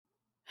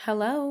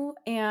Hello,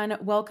 and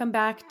welcome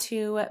back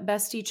to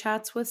Bestie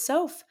Chats with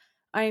Soph.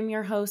 I am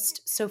your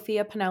host,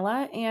 Sophia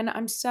Panella, and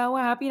I'm so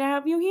happy to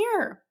have you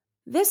here.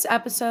 This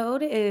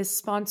episode is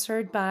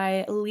sponsored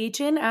by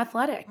Legion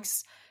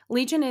Athletics.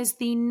 Legion is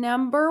the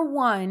number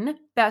one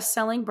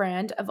best-selling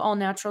brand of all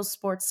natural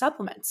sports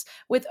supplements,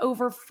 with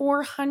over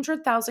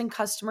 400,000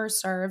 customers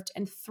served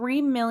and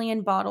 3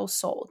 million bottles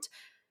sold.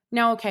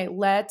 Now, okay,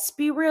 let's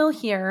be real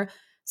here.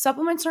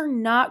 Supplements are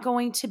not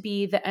going to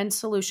be the end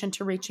solution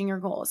to reaching your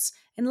goals.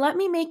 And let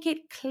me make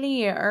it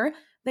clear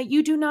that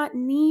you do not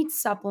need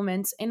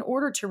supplements in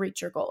order to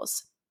reach your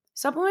goals.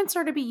 Supplements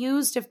are to be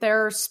used if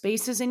there are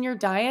spaces in your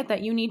diet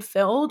that you need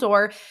filled,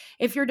 or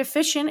if you're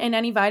deficient in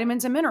any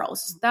vitamins and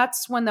minerals.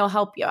 That's when they'll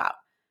help you out.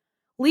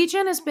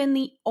 Legion has been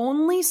the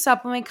only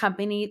supplement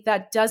company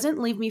that doesn't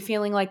leave me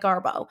feeling like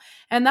Garbo.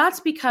 And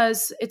that's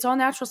because it's all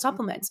natural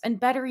supplements. And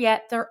better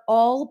yet, they're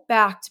all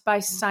backed by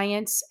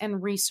science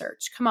and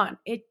research. Come on,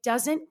 it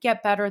doesn't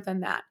get better than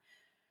that.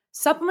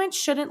 Supplements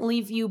shouldn't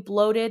leave you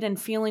bloated and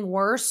feeling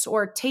worse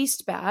or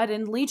taste bad,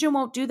 and Legion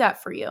won't do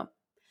that for you.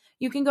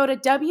 You can go to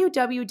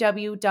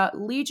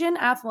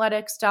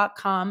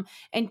www.legionathletics.com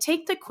and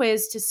take the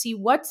quiz to see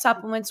what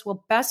supplements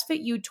will best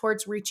fit you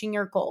towards reaching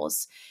your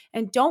goals.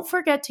 And don't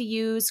forget to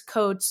use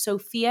code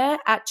SOPHIA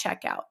at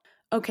checkout.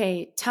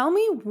 Okay, tell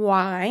me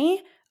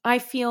why I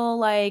feel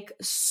like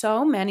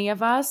so many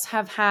of us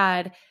have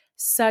had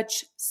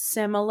such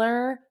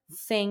similar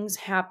things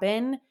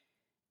happen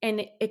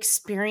and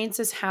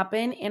experiences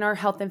happen in our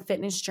health and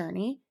fitness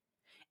journey.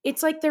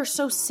 It's like they're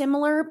so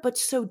similar, but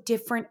so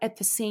different at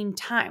the same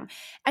time.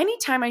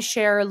 Anytime I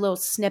share little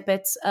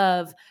snippets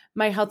of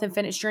my health and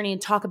fitness journey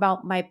and talk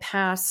about my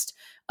past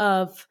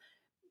of,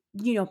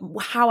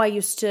 how I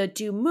used to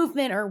do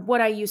movement or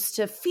what I used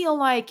to feel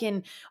like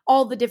and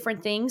all the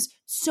different things,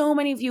 so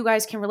many of you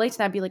guys can relate to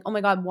that and be like, oh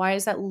my God, why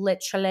is that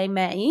literally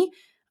me?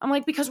 I'm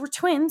like, because we're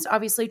twins.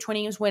 Obviously,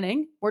 twinning is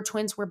winning. We're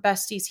twins. We're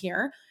besties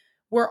here.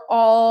 We're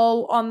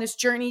all on this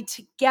journey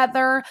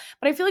together.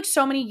 But I feel like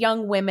so many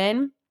young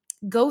women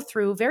go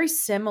through very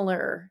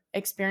similar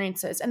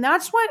experiences. And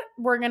that's what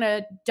we're going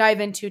to dive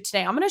into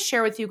today. I'm going to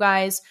share with you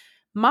guys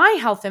my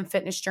health and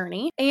fitness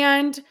journey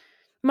and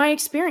my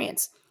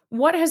experience.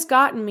 What has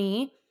gotten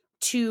me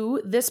to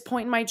this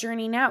point in my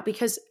journey now?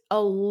 Because a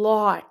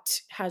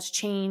lot has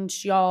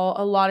changed, y'all.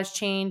 A lot has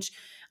changed.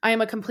 I am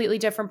a completely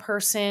different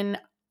person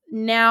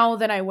now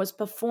than I was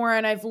before,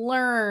 and I've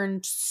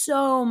learned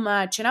so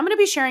much. And I'm going to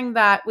be sharing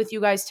that with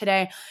you guys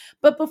today.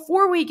 But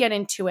before we get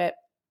into it,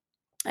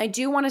 I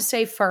do want to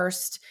say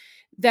first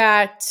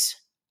that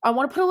I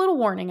want to put a little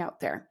warning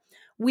out there.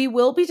 We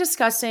will be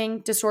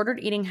discussing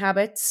disordered eating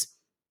habits,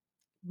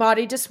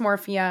 body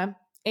dysmorphia,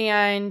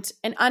 and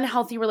an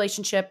unhealthy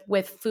relationship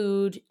with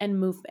food and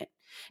movement.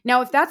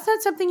 Now, if that's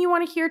not something you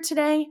want to hear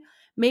today,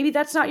 maybe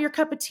that's not your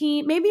cup of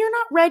tea, maybe you're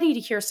not ready to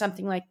hear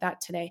something like that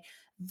today,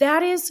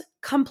 that is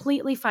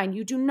completely fine.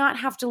 You do not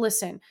have to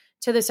listen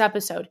to this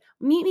episode.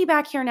 Meet me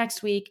back here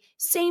next week,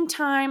 same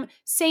time,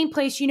 same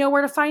place. You know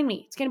where to find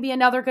me. It's going to be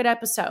another good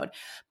episode.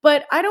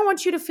 But I don't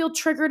want you to feel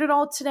triggered at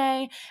all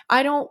today.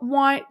 I don't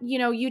want,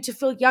 you to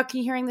feel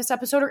yucky hearing this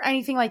episode or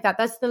anything like that.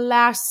 That's the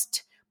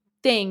last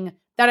thing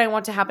that I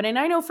want to happen. And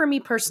I know for me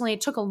personally,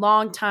 it took a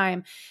long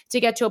time to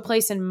get to a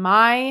place in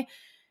my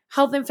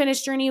health and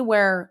fitness journey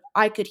where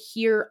I could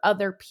hear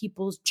other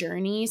people's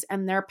journeys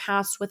and their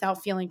past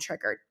without feeling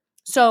triggered.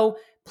 So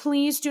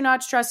please do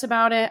not stress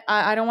about it.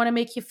 I don't want to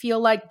make you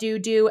feel like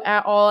doo-doo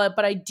at all,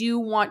 but I do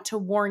want to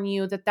warn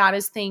you that that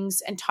is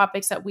things and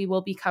topics that we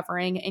will be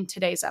covering in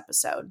today's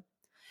episode.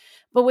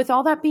 But with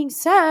all that being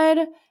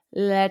said,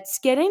 let's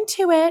get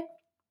into it.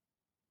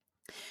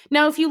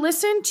 Now, if you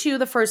listen to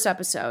the first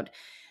episode,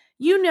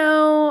 you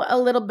know a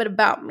little bit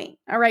about me.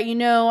 All right.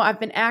 I've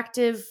been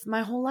active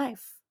my whole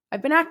life.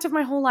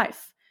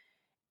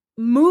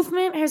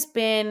 Movement has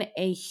been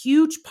a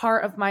huge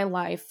part of my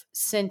life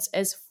since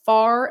as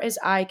far as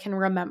I can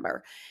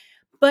remember.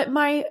 But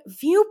my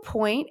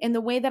viewpoint and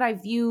the way that I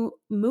view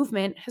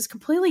movement has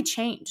completely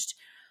changed.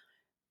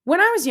 When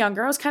I was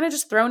younger, I was kind of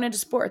just thrown into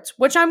sports,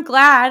 which I'm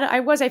glad I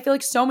was. I feel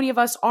like so many of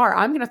us are.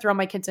 I'm going to throw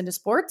my kids into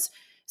sports,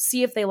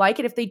 see if they like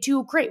it. If they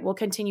do, great, we'll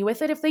continue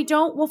with it. If they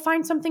don't, we'll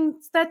find something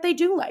that they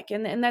do like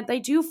and that they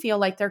do feel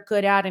like they're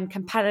good at and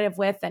competitive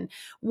with and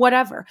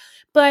whatever.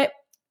 But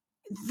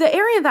the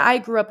area that I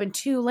grew up in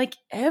too, like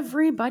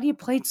everybody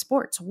played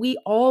sports. We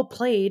all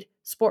played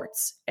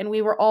sports and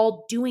we were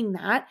all doing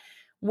that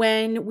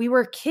when we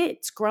were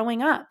kids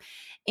growing up.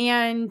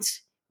 And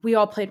we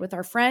all played with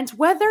our friends,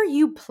 whether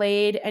you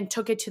played and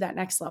took it to that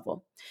next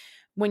level.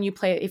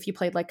 If you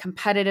played like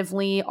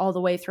competitively all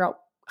the way throughout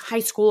high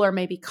school or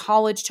maybe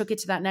college, took it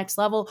to that next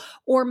level,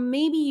 or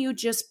maybe you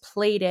just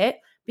played it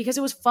because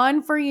it was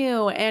fun for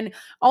you and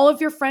all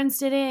of your friends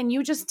did it and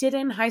you just did it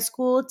in high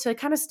school to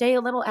kind of stay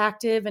a little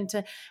active and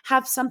to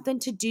have something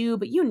to do,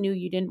 but you knew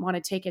you didn't want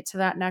to take it to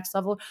that next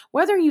level.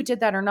 Whether you did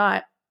that or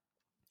not,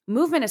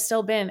 movement has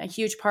still been a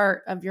huge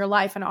part of your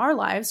life and our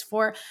lives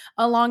for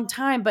a long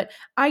time. But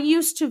I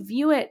used to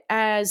view it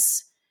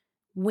as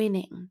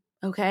winning.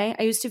 Okay.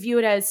 I used to view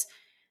it as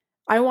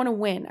I want to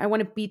win. I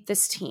want to beat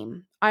this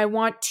team. I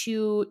want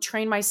to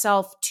train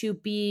myself to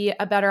be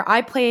a better.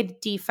 I played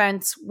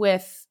defense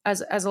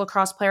as a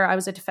lacrosse player. I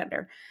was a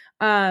defender.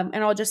 And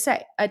I'll just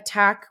say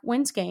attack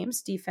wins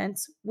games,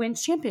 defense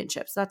wins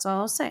championships. That's all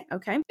I'll say.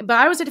 Okay. But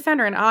I was a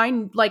defender and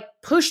I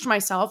pushed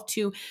myself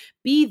to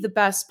be the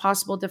best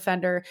possible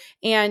defender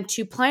and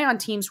to play on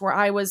teams where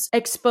I was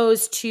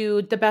exposed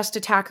to the best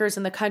attackers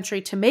in the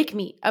country to make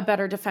me a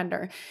better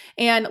defender.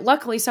 And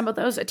luckily, some of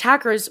those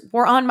attackers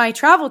were on my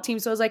travel team.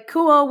 So I was like,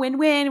 cool,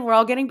 win-win. We're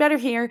all getting better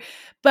here.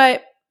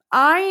 But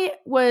I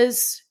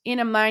was in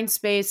a mind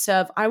space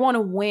of, I want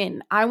to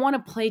win. I want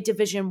to play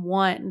Division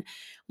I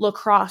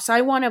lacrosse.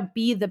 I want to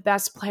be the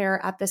best player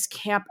at this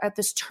camp, at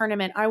this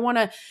tournament. I want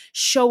to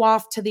show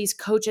off to these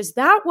coaches.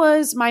 That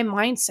was my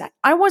mindset.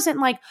 I wasn't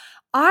like,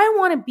 I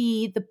want to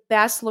be the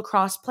best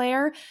lacrosse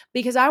player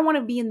because I want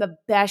to be in the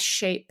best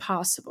shape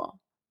possible,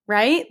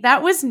 right?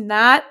 That was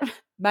not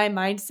my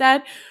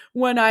mindset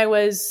when I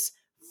was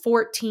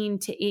 14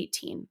 to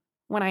 18,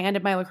 when I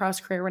ended my lacrosse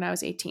career when I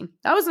was 18.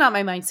 That was not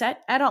my mindset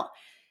at all.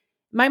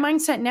 My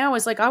mindset now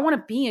is like, I want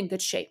to be in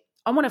good shape.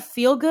 I want to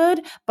feel good,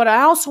 but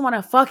I also want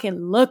to fucking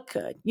look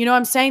good. You know what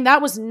I'm saying?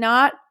 That was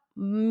not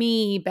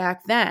me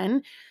back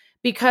then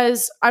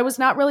because I was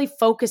not really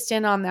focused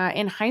in on that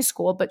in high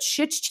school, but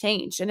shit's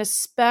changed. And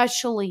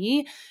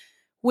especially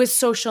with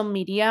social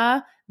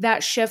media,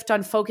 that shift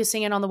on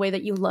focusing in on the way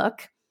that you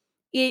look,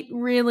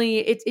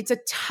 it's a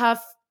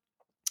tough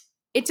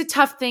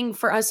thing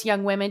for us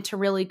young women to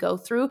really go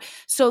through.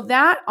 So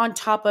that on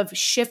top of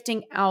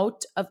shifting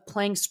out of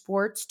playing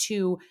sports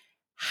to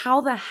how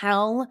the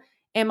hell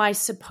am I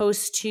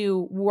supposed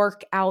to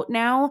work out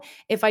now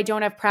if I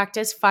don't have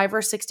practice 5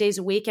 or 6 days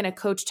a week and a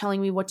coach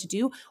telling me what to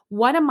do?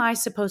 What am I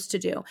supposed to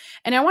do?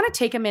 And I want to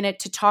take a minute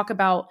to talk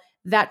about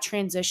that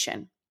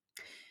transition.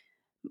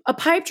 A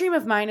pipe dream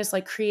of mine is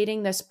like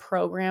creating this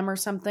program or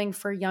something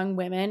for young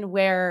women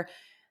where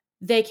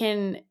they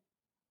can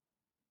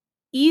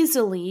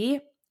easily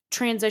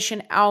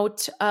transition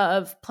out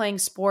of playing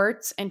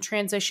sports and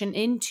transition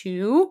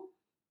into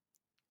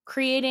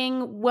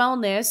creating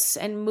wellness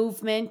and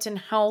movement and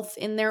health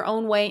in their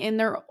own way, in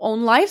their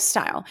own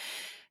lifestyle.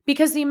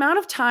 Because the amount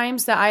of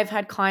times that I've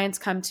had clients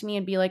come to me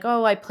and be like,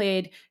 oh, I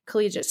played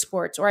collegiate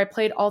sports or I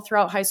played all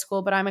throughout high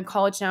school, but I'm in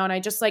college now and I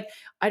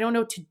don't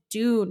know what to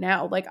do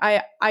now. Like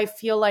I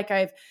feel like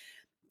I've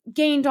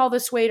gained all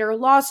this weight or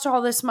lost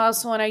all this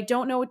muscle and I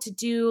don't know what to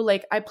do.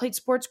 Like I played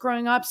sports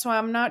growing up, so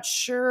I'm not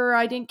sure.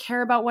 I didn't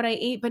care about what I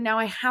ate, but now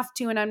I have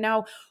to. And I'm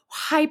now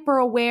hyper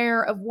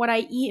aware of what I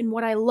eat and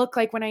what I look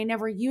like when I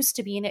never used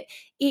to be. And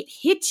it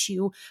hits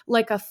you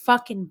like a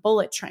fucking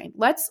bullet train.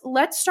 Let's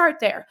start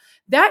there.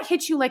 That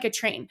hits you like a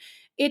train.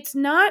 It's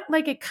not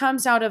like it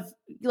comes out of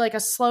like a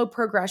slow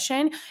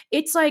progression.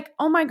 It's like,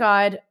 oh my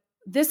God,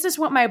 this is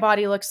what my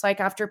body looks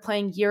like after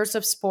playing years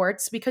of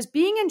sports, because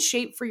being in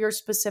shape for your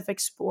specific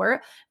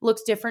sport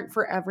looks different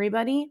for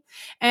everybody.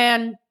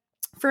 And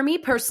for me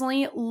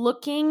personally,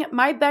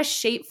 my best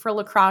shape for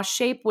lacrosse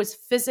shape was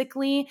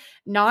physically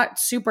not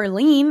super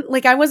lean.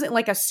 Like I wasn't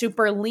like a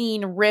super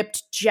lean,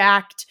 ripped,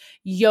 jacked,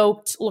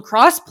 yoked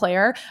lacrosse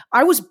player.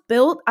 I was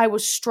built, I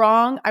was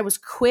strong, I was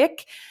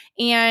quick,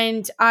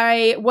 and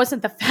I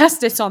wasn't the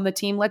fastest on the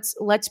team.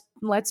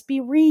 Let's be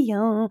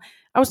real.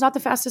 I was not the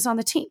fastest on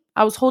the team.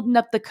 I was holding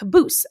up the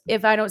caboose,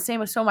 if I don't say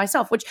so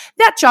myself, which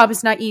that job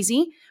is not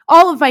easy.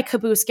 All of my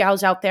caboose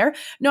gals out there.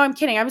 No, I'm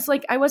kidding.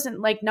 I wasn't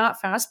like not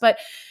fast, but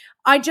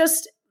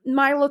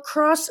my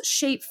lacrosse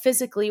shape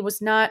physically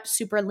was not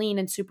super lean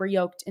and super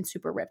yoked and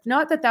super ripped.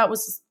 Not that that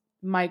was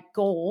my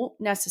goal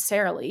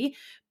necessarily,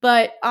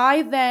 but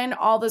I then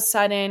all of a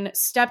sudden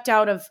stepped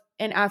out of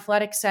an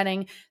athletic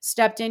setting,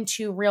 stepped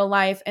into real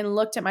life and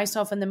looked at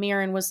myself in the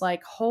mirror and was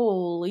like,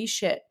 holy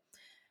shit,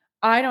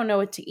 I don't know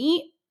what to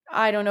eat.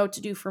 I don't know what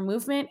to do for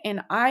movement.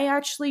 And I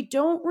actually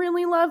don't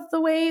really love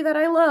the way that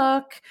I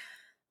look.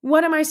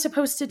 What am I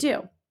supposed to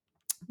do?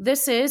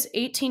 This is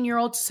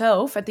 18-year-old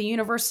Soph at the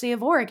University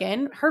of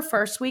Oregon, her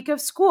first week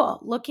of school,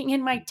 looking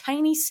in my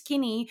tiny,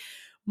 skinny,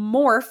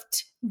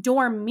 morphed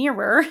dorm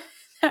mirror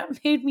that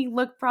made me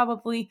look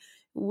probably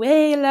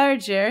way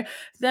larger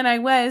than I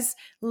was.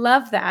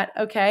 Love that,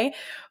 okay?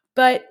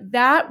 But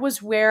that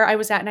was where I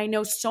was at. And I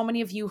know so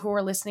many of you who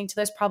are listening to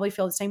this probably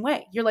feel the same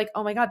way. You're like,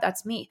 oh my God,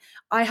 that's me.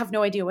 I have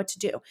no idea what to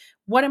do.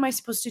 What am I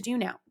supposed to do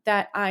now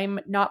that I'm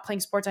not playing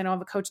sports? I don't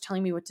have a coach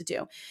telling me what to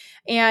do.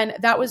 And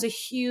that was a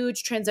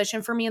huge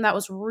transition for me. And that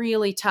was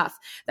really tough.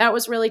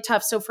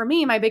 So for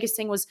me, my biggest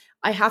thing was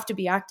I have to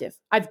be active.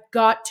 I've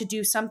got to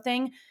do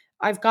something.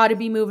 I've got to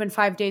be moving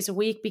 5 days a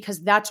week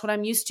because that's what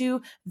I'm used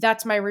to.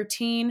 That's my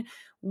routine.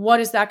 What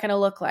is that going to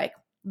look like?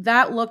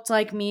 That looked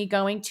like me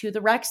going to the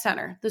rec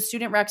center, the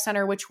student rec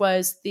center, which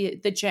was the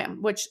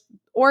gym, which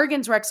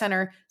Oregon's rec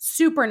center,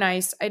 super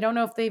nice. I don't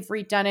know if they've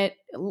redone it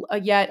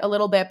yet a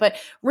little bit, but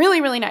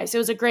really, really nice. It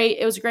was a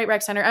great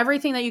rec center.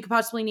 Everything that you could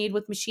possibly need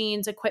with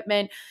machines,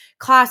 equipment,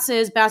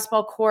 classes,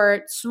 basketball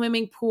court,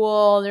 swimming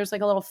pool. There's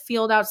like a little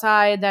field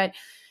outside that,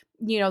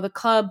 the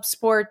club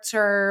sports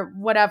or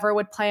whatever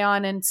would play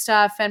on and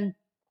stuff. And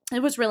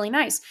it was really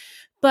nice.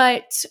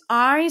 But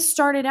I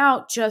started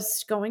out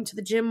just going to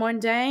the gym one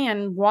day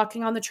and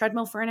walking on the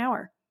treadmill for an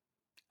hour.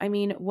 I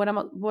mean, what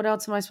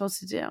else am I supposed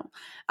to do?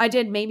 I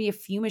did maybe a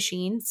few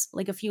machines,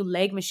 like a few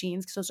leg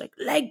machines, because I was like,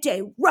 leg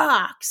day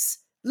rocks.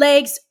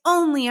 Legs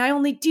only. I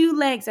only do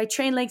legs. I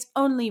train legs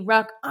only.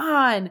 Rock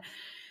on.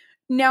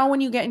 Now,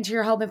 when you get into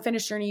your health and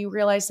fitness journey, you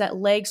realize that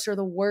legs are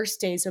the worst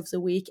days of the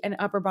week and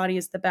upper body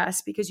is the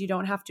best because you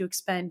don't have to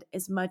expend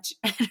as much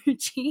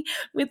energy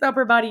with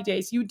upper body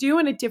days. You do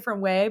in a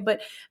different way,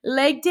 but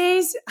leg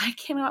days, I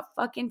cannot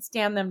fucking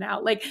stand them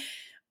now. Like,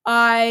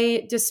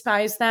 I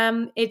despise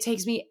them. It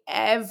takes me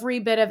every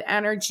bit of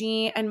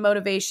energy and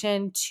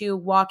motivation to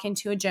walk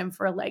into a gym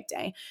for a leg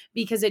day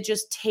because it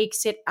just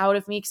takes it out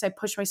of me because I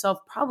push myself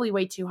probably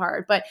way too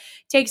hard, but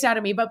takes out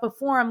of me. But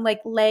before I'm like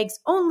legs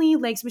only,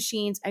 legs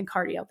machines and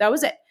cardio. That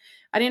was it.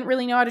 I didn't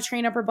really know how to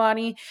train upper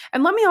body.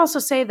 And let me also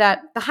say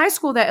that the high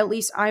school that at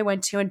least I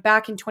went to, and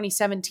back in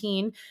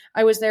 2017,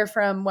 I was there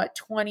from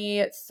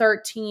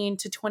 2013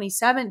 to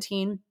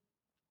 2017.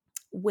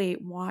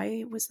 Wait,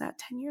 why was that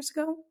 10 years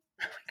ago?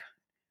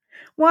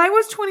 Why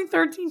was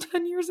 2013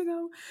 10 years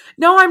ago?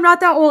 No, I'm not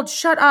that old.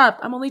 Shut up.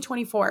 I'm only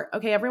 24.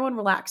 Okay, everyone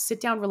relax. Sit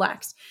down,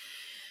 relax.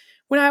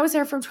 When I was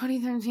there from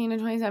 2013 to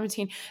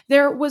 2017,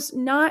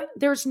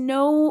 there's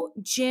no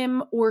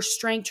gym or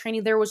strength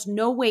training. There was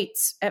no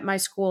weights at my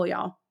school,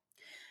 y'all.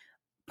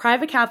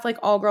 Private Catholic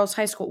all girls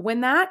high school.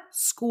 When that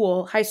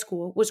high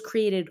school was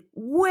created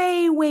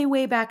way, way,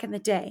 way back in the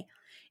day,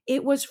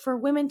 it was for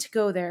women to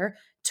go there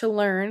to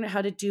learn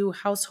how to do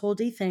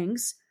householdy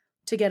things,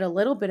 to get a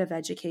little bit of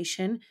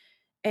education,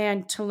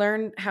 and to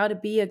learn how to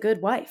be a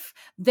good wife.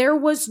 There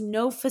was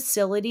no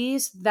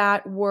facilities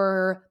that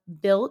were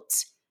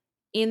built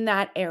in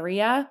that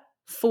area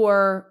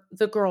for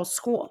the girls'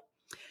 school.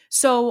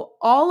 So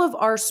all of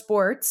our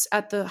sports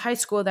at the high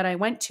school that I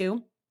went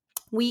to,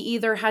 we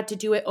either had to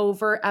do it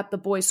over at the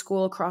boys'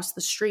 school across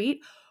the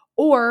street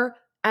or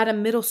at a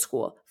middle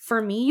school.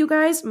 For me, you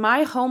guys,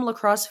 my home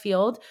lacrosse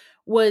field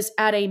was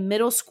at a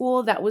middle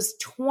school that was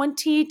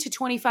 20 to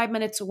 25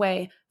 minutes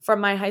away from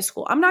my high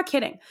school. I'm not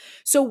kidding.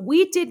 So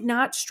we did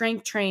not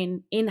strength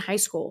train in high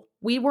school.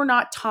 We were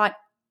not taught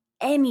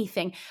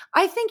anything.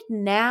 I think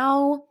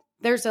now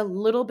there's a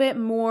little bit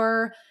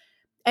more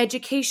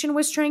education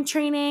with strength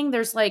training.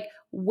 There's like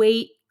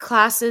weight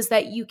classes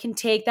that you can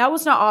take. That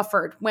was not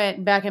offered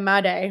back in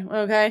my day,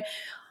 okay?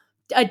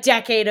 A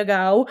decade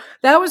ago.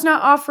 That was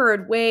not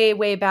offered way,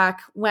 way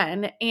back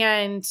when.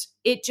 And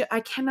I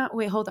cannot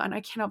believe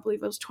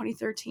it was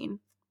 2013.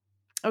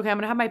 Okay, I'm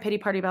going to have my pity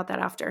party about that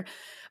after.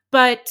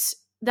 But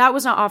that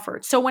was not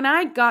offered. So when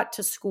I got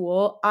to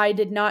school, I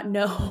did not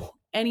know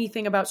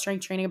anything about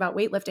strength training, about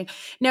weightlifting.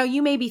 Now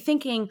you may be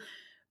thinking,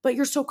 but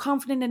you're so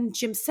confident in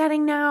gym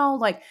setting now.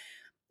 Like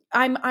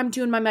I'm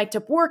doing my mic'd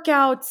up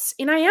workouts,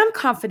 and I am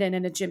confident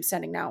in a gym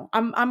setting now.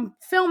 I'm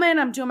filming,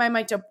 I'm doing my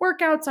mic'd up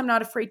workouts. I'm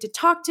not afraid to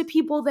talk to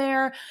people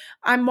there.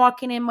 I'm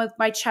walking in with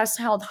my chest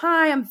held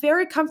high. I'm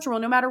very comfortable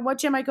no matter what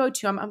gym I go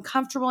to. I'm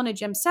comfortable in a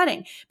gym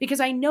setting because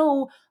I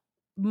know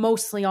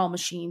mostly all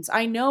machines.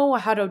 I know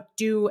how to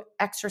do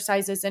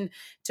exercises and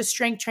to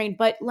strength train.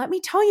 But let me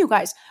tell you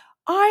guys,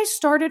 I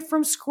started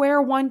from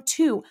square one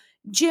too.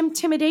 Gym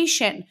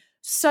intimidation,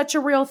 such a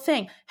real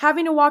thing.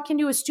 Having to walk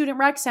into a student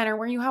rec center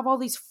where you have all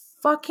these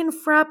fucking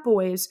frat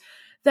boys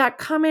that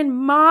come in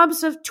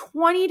mobs of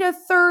 20 to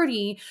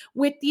 30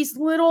 with these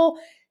little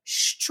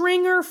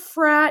stringer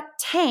frat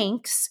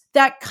tanks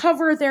that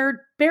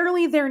cover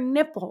barely their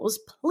nipples.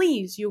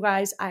 Please, you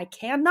guys, I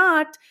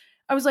cannot.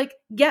 I was like,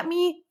 get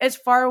me as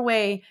far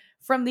away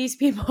from these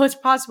people as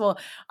possible.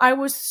 I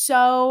was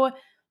so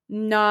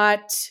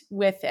not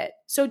with it.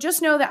 So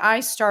just know that I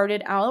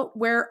started out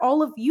where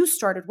all of you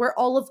started, where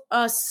all of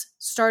us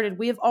started.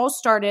 We have all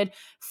started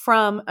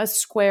from a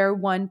square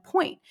one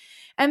point.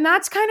 And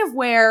that's kind of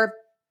where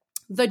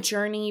the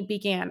journey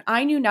began.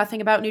 I knew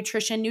nothing about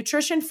nutrition.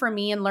 Nutrition for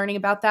me and learning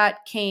about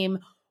that came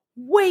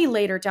way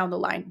later down the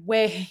line,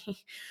 way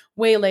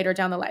later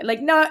down the line.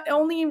 Like not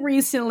only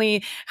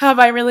recently have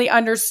I really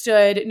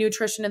understood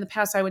nutrition in the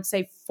past, I would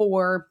say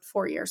 4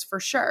 years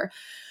for sure.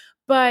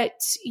 But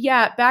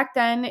yeah, back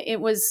then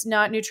it was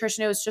not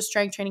nutrition. It was just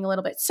strength training a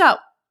little bit. So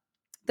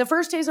the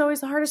first day is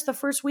always the hardest. The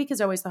first week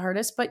is always the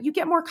hardest, but you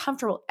get more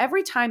comfortable.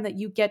 Every time that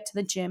you get to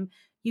the gym,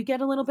 you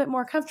get a little bit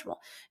more comfortable.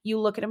 You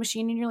look at a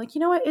machine and you're like,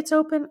 you know what? It's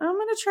open. I'm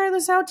going to try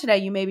this out today.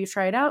 You maybe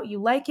try it out. You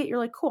like it. You're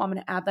like, cool. I'm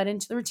going to add that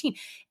into the routine.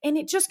 And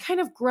it just kind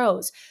of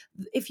grows.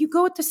 If you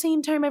go at the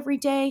same time every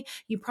day,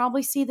 you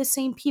probably see the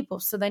same people.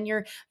 So then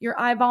you're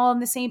eyeballing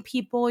the same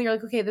people. You're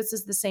like, okay, this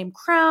is the same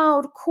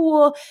crowd.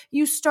 Cool.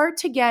 You start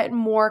to get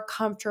more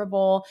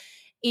comfortable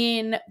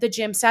in the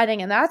gym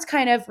setting. And that's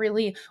kind of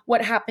really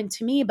what happened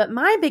to me. But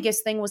my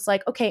biggest thing was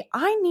like, okay,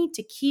 I need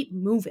to keep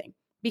moving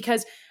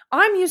because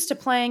I'm used to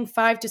playing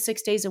 5 to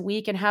 6 days a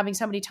week and having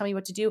somebody tell me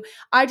what to do.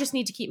 I just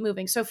need to keep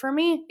moving. So for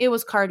me, it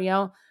was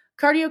cardio.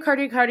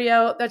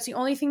 Cardio. That's the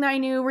only thing that I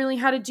knew really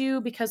how to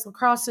do because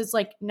lacrosse is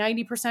like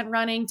 90%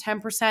 running,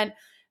 10%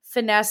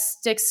 finesse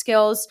stick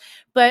skills,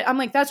 but I'm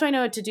like, that's what I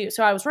know what to do.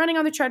 So I was running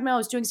on the treadmill, I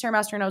was doing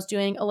Stairmaster, and I was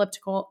doing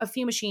elliptical, a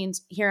few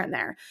machines here and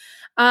there.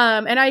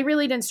 And I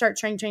really didn't start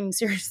training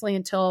seriously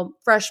until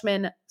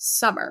freshman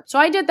summer. So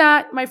I did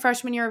that my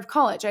freshman year of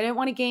college. I didn't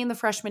want to gain the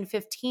freshman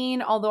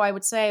 15, although I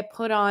would say I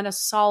put on a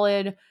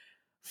solid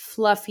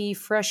fluffy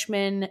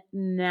freshman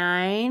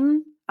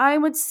 9, I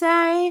would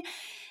say.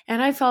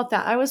 And I felt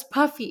that I was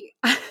puffy.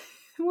 I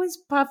was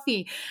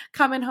puffy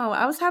coming home.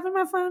 I was having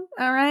my fun.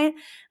 All right.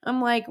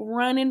 I'm like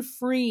running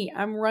free.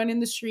 I'm running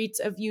the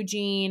streets of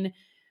Eugene,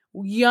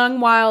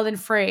 young, wild,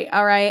 and free.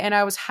 All right. And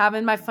I was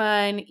having my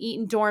fun,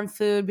 eating dorm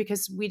food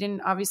because we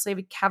didn't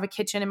obviously have a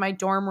kitchen in my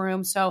dorm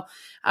room. So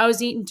I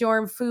was eating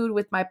dorm food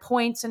with my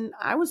points and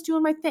I was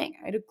doing my thing.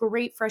 I had a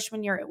great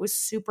freshman year. It was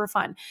super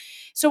fun.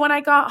 So when I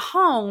got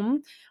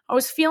home, I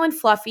was feeling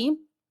fluffy.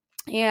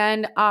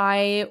 And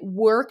I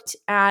worked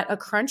at a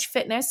Crunch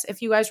Fitness.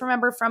 If you guys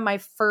remember from my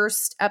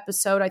first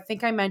episode, I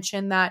think I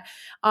mentioned that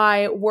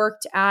I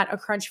worked at a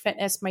Crunch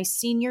Fitness my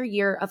senior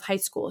year of high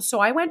school. So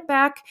I went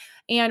back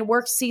and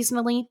worked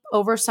seasonally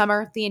over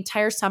summer, the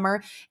entire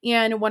summer.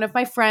 And one of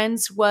my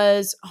friends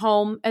was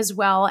home as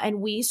well. And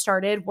we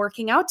started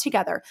working out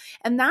together.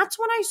 And that's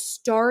when I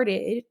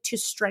started to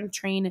strength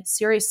train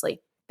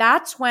seriously.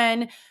 That's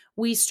when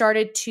we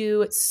started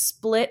to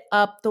split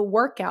up the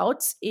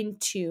workouts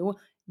into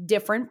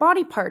different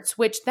body parts,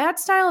 which that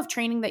style of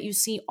training that you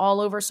see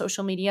all over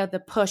social media, the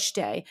push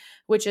day,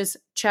 which is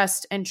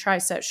chest and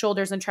triceps,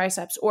 shoulders and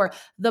triceps, or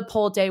the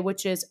pull day,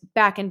 which is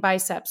back and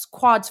biceps,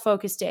 quads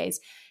focus days,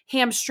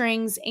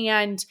 hamstrings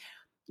and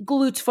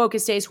glutes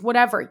focus days,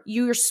 whatever.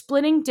 You're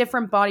splitting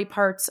different body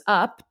parts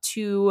up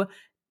to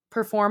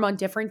perform on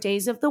different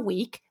days of the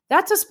week.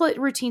 That's a split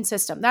routine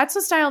system. That's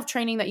a style of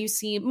training that you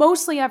see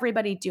mostly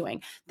everybody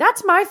doing.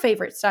 That's my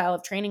favorite style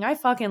of training. I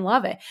fucking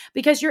love it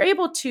because you're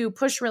able to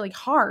push really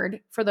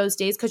hard for those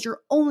days because you're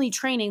only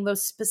training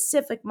those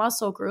specific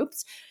muscle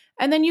groups.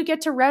 And then you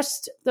get to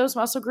rest those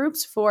muscle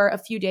groups for a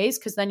few days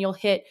because then you'll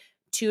hit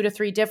 2 to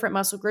 3 different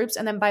muscle groups.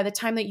 And then by the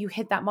time that you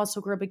hit that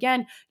muscle group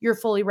again, you're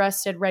fully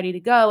rested, ready to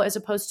go, as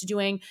opposed to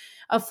doing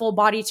a full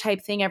body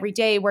type thing every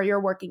day where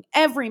you're working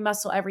every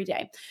muscle every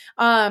day.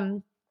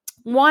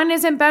 One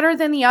isn't better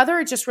than the other.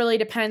 It just really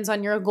depends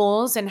on your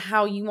goals and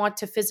how you want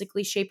to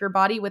physically shape your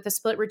body. With a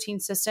split routine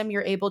system,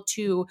 you're able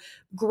to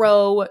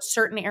grow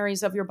certain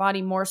areas of your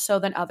body more so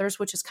than others,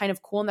 which is kind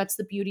of cool. And that's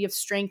the beauty of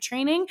strength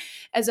training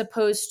as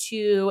opposed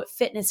to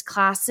fitness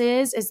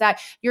classes, is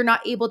that you're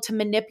not able to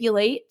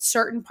manipulate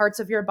certain parts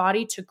of your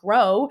body to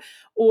grow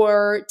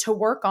or to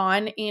work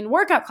on in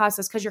workout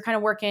classes because you're kind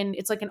of working,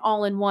 it's like an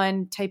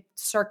all-in-one type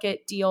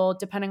circuit deal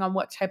depending on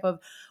what type of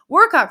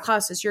workout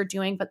classes you're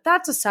doing, but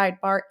that's a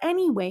sidebar.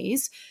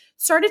 Anyways,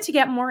 started to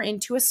get more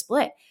into a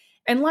split.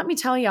 And let me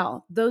tell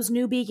y'all, those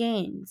newbie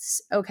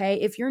gains, okay,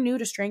 if you're new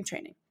to strength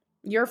training,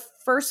 your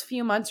first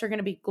few months are going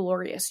to be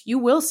glorious. You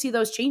will see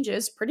those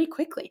changes pretty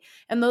quickly.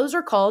 And those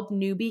are called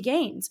newbie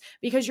gains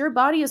because your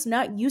body is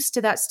not used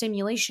to that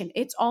stimulation.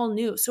 It's all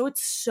new. So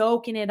it's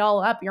soaking it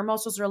all up. Your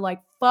muscles are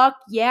like, fuck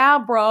yeah,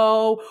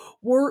 bro.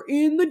 We're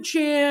in the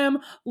gym,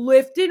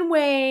 lifting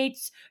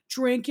weights,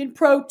 drinking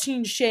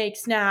protein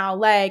shakes now.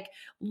 Like,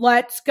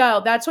 let's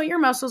go. That's what your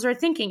muscles are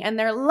thinking. And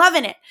they're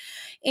loving it.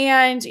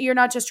 And you're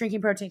not just drinking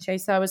protein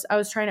shakes. I was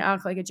trying to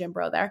act like a gym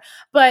bro there.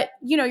 But,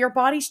 you know, your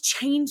body's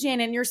changing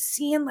and you're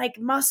seeing like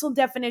muscle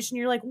definition.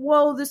 You're like,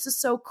 whoa, this is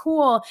so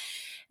cool.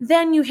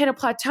 Then you hit a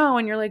plateau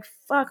and you're like,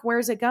 fuck,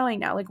 where's it going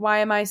now? Like, why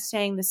am I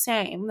staying the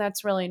same?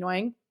 That's really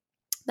annoying.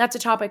 That's a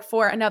topic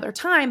for another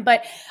time,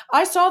 but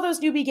I saw those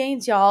newbie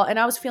gains, y'all, and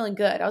I was feeling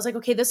good. I was like,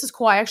 okay, this is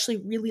cool. I actually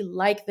really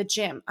like the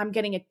gym. I'm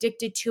getting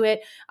addicted to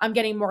it. I'm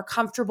getting more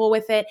comfortable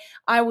with it.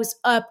 I was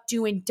up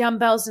doing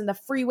dumbbells in the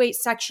free weight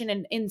section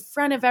and in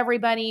front of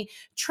everybody,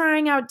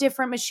 trying out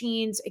different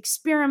machines,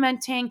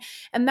 experimenting.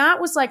 And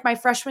that was like my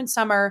freshman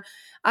summer.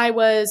 I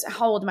was,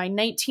 how old am I?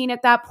 19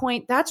 at that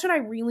point. That's when I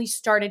really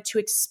started to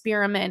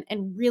experiment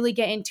and really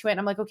get into it. And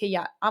I'm like, okay,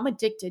 yeah, I'm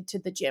addicted to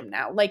the gym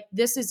now. Like,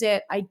 this is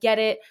it. I get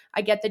it.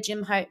 I get the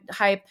gym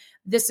hype.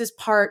 This is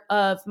part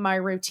of my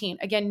routine.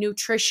 Again,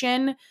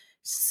 nutrition,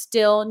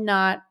 still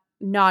not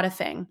a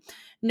thing.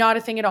 Not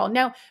a thing at all.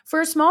 Now,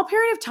 for a small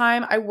period of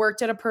time, I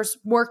worked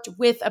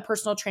with a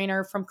personal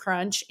trainer from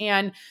Crunch,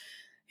 and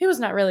it was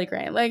not really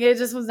great. Like, it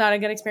just was not a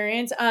good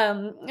experience.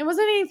 It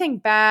wasn't anything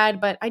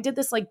bad, but I did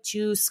this like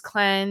juice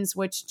cleanse,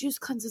 which juice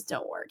cleanses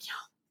don't work.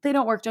 They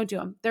don't work. Don't do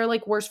them. They're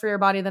like worse for your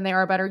body than they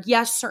are better.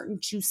 Yes, certain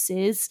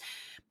juices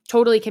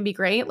totally can be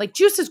great. Like,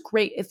 juice is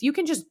great. If you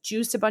can just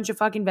juice a bunch of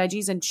fucking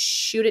veggies and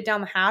shoot it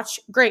down the hatch,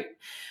 great.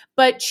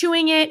 But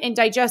chewing it and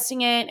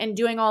digesting it and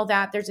doing all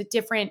that, there's a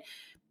different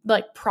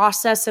like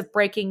process of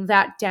breaking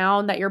that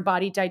down that your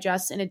body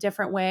digests in a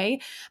different way.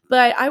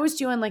 But I was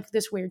doing like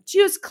this weird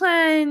juice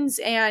cleanse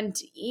and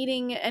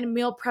eating and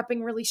meal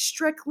prepping really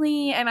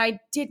strictly. And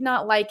I did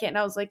not like it. And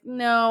I was like,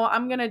 no,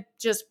 I'm going to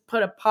just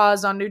put a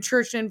pause on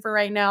nutrition for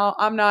right now.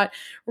 I'm not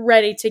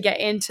ready to get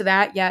into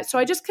that yet. So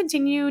I just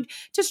continued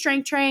to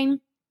strength train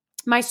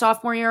my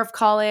sophomore year of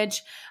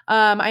college.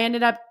 I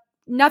ended up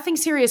Nothing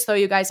serious though,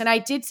 you guys. And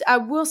I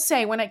will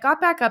say, when I got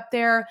back up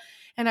there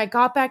and I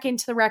got back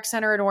into the rec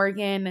center at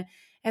Oregon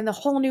and the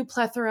whole new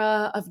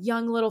plethora of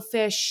young little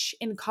fish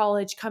in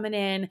college coming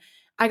in,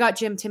 I got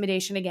gym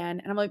intimidation again.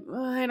 And I'm like,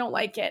 I don't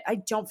like it. I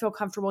don't feel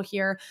comfortable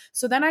here.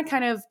 So then I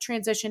kind of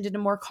transitioned into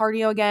more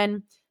cardio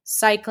again.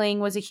 Cycling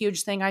was a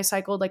huge thing. I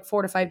cycled like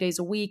 4 to 5 days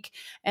a week.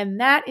 And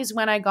that is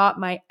when I got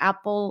my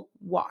Apple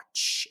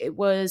Watch. It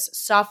was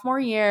sophomore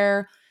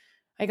year.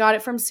 I got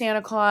it from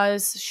Santa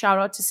Claus. Shout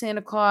out to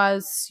Santa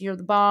Claus. You're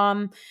the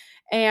bomb.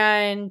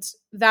 And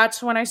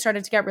that's when I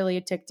started to get really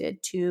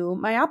addicted to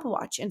my Apple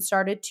Watch and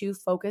started to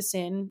focus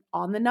in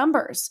on the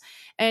numbers.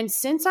 And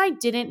since I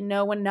didn't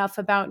know enough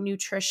about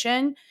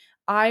nutrition,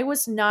 I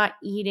was not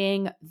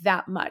eating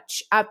that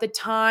much. At the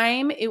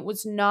time, it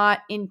was not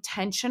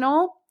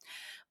intentional,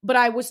 but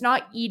I was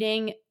not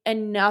eating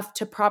enough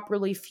to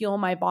properly fuel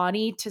my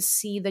body to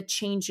see the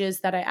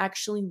changes that I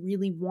actually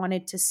really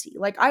wanted to see.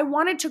 Like, I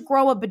wanted to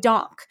grow a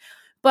badonk,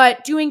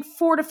 but doing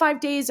 4 to 5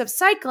 days of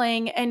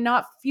cycling and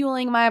not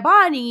fueling my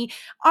body,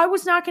 I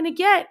was not going to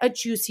get a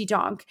juicy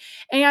donk.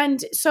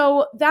 And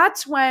so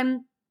that's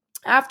when,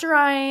 after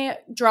I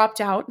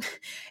dropped out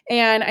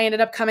and I ended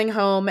up coming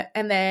home,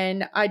 and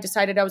then I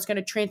decided I was going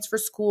to transfer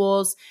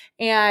schools,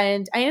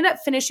 and I ended up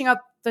finishing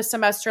up the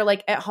semester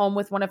like at home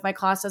with one of my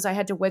classes. I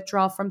had to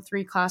withdraw from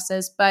 3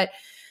 classes, but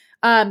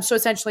so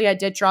essentially I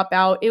did drop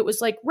out. It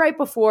was like right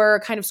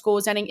before kind of school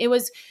was ending. It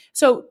was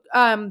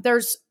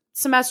there's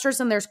semesters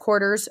and there's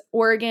quarters.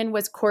 Oregon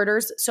was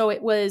quarters. So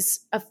it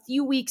was a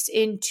few weeks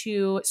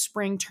into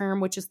spring term,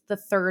 which is the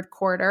 3rd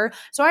quarter.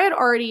 So I had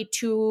already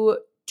 2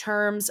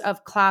 terms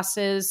of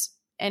classes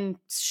and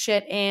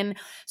shit in.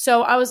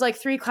 So I was like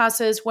 3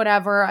 classes,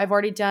 whatever. I've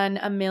already done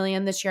a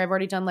million this year. I've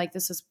already done like,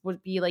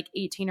 would be like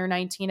 18 or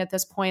 19 at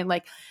this point.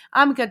 Like,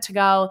 I'm good to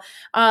go.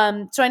 So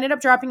I ended up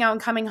dropping out and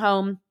coming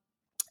home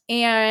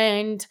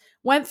and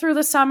went through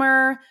the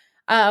summer,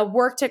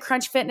 worked at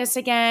Crunch Fitness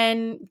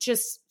again,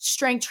 just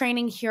strength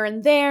training here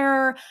and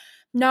there,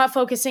 not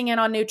focusing in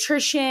on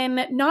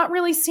nutrition, not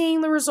really seeing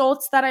the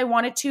results that I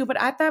wanted to.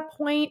 But at that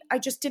point, I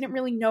just didn't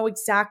really know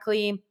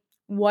exactly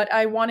what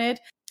I wanted.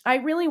 I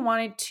really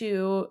wanted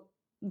to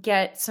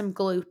get some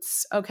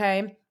glutes,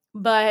 okay?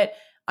 But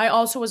I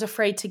also was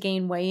afraid to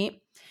gain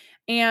weight.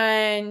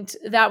 And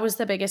that was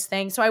the biggest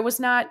thing. So I was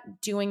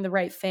not doing the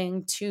right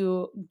thing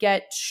to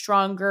get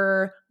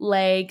stronger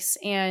legs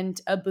and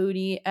a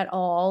booty at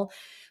all.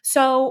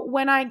 So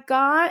when I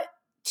got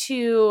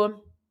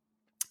to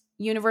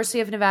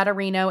University of Nevada,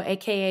 Reno,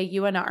 aka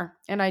UNR,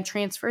 and I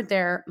transferred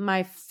there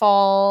my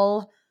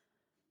fall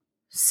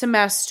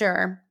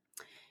semester,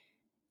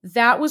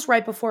 that was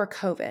right before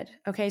COVID.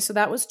 Okay. So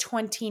that was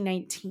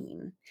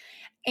 2019.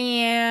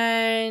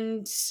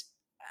 And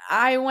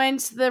I went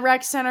to the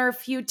rec center a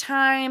few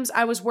times.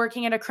 I was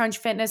working at a Crunch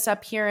Fitness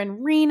up here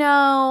in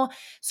Reno.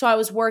 So I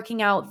was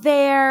working out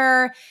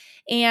there.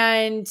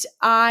 And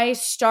I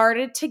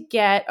started to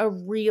get a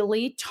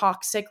really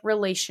toxic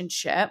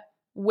relationship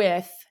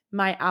with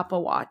my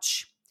Apple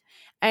Watch.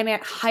 And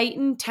it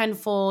heightened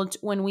tenfold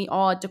when we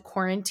all had to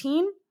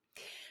quarantine.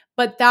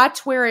 But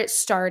that's where it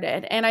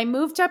started. And I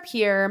moved up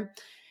here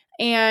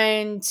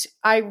and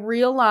I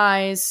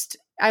realized,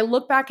 I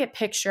look back at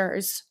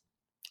pictures,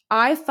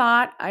 I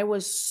thought I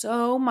was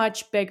so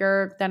much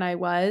bigger than I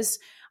was.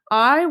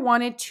 I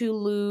wanted to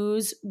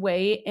lose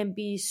weight and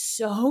be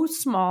so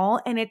small.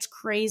 And it's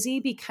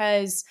crazy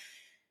because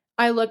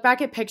I look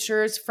back at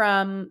pictures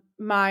from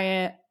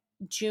my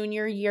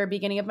junior year,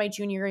 beginning of my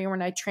junior year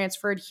when I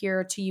transferred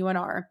here to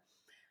UNR.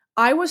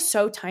 I was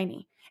so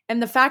tiny.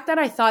 And the fact that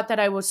I thought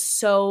that I was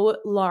so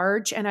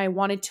large and I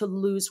wanted to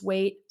lose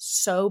weight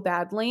so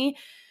badly,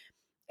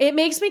 it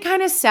makes me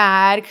kind of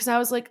sad because I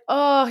was like,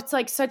 oh, it's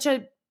like such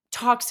a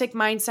toxic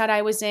mindset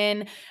I was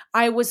in.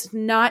 I was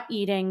not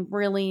eating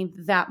really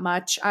that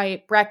much. I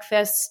ate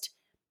breakfast,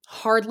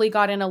 hardly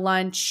got in a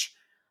lunch,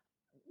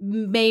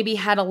 maybe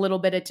had a little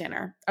bit of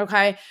dinner.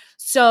 Okay.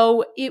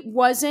 So it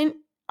wasn't,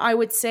 I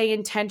would say,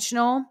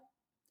 intentional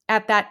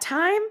at that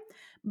time.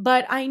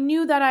 But I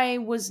knew that I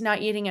was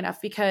not eating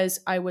enough because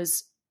I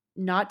was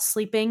not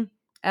sleeping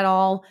at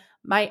all.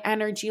 My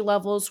energy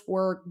levels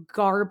were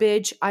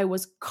garbage. I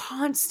was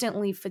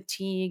constantly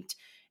fatigued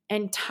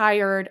and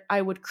tired.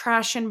 I would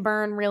crash and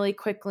burn really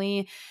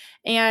quickly.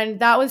 And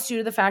that was due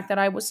to the fact that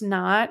I was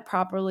not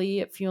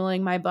properly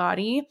fueling my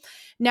body.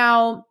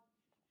 Now,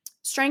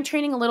 strength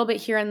training a little bit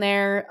here and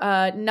there,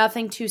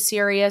 nothing too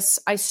serious.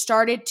 I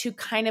started to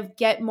kind of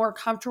get more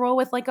comfortable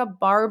with like a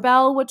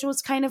barbell, which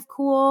was kind of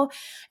cool,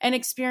 and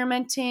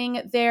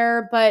experimenting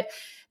there. But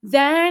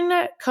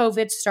then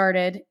COVID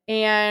started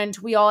and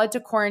we all had to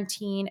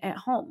quarantine at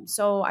home.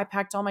 So I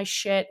packed all my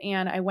shit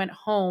and I went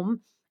home.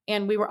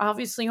 And we were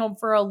obviously home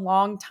for a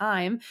long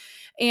time.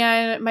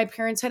 And my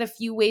parents had a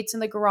few weights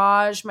in the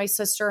garage. My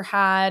sister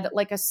had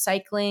like a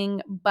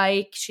cycling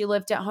bike. She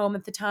lived at home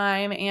at the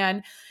time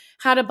and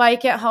had a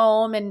bike at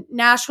home, and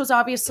Nash was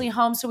obviously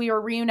home. So we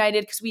were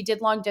reunited because we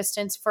did long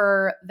distance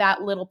for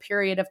that little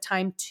period of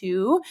time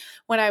too,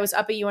 when I was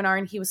up at UNR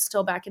and he was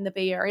still back in the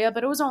Bay Area,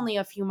 but it was only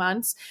a few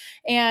months.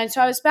 And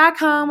so I was back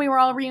home, we were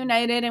all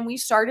reunited, and we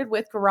started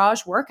with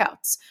garage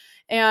workouts.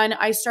 And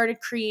I started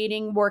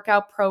creating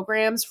workout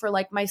programs for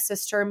like my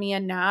sister, me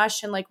and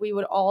Nash, and like we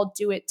would all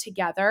do it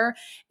together.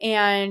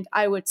 And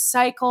I would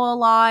cycle a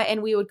lot,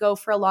 and we would go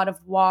for a lot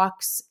of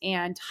walks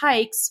and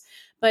hikes.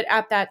 But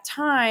at that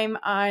time,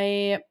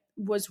 I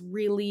was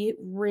really,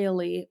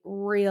 really,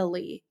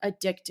 really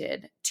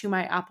addicted to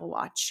my Apple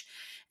Watch.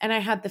 And I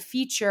had the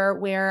feature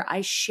where I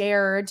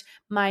shared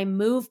my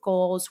move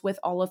goals with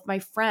all of my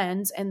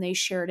friends, and they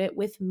shared it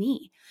with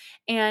me.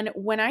 And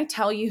when I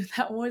tell you,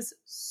 that was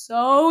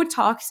so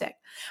toxic,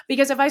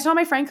 because if I saw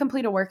my friend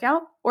complete a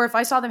workout, or if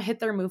I saw them hit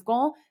their move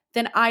goal,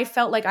 then I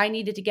felt like I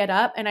needed to get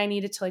up and I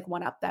needed to like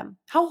one up them.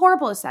 How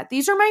horrible is that?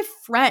 These are my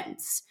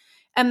friends.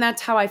 And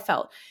that's how I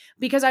felt,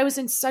 because I was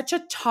in such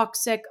a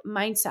toxic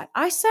mindset.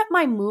 I set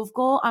my move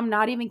goal, I'm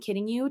not even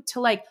kidding you,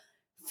 to like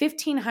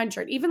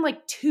 1,500, even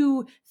like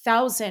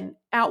 2,000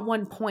 at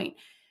one point.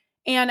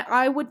 And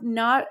I would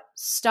not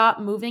stop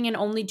moving and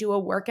only do a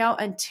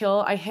workout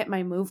until I hit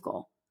my move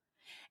goal.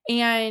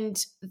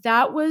 And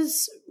that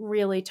was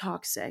really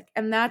toxic.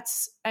 And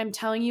I'm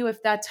telling you,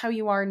 if that's how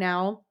you are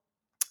now,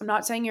 I'm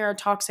not saying you're a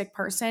toxic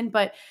person,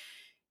 but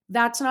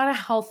that's not a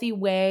healthy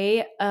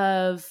way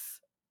of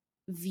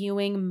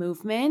viewing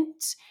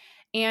movement.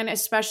 And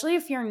especially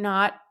if you're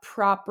not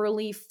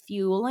properly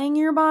fueling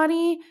your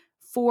body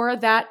for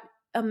that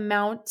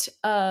amount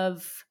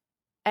of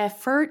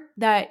effort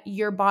that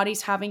your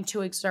body's having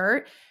to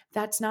exert,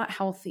 that's not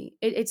healthy.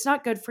 It's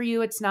not good for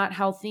you. It's not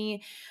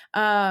healthy.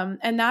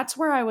 And that's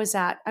where I was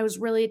at. I was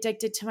really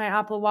addicted to my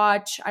Apple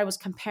Watch. I was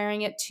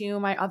comparing it to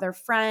my other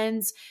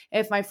friends.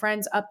 If my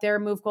friends upped their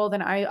move goal,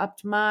 then I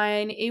upped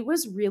mine. It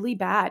was really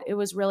bad. It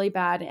was really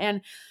bad.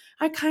 And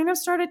I kind of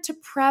started to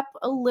prep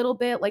a little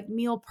bit, like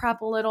meal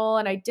prep a little.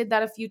 And I did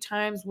that a few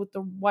times with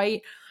the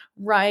white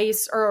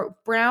rice or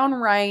brown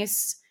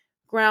rice,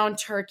 ground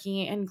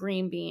turkey, and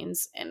green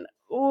beans. And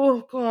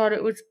oh God,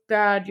 it was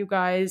bad, you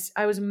guys.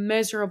 I was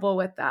miserable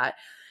with that.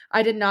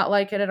 I did not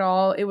like it at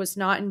all. It was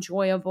not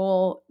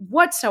enjoyable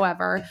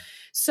whatsoever.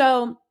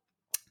 So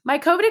my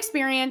COVID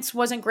experience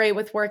wasn't great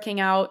with working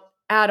out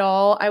at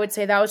all. I would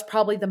say that was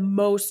probably the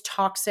most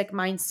toxic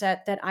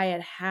mindset that I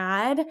had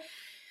had.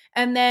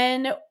 And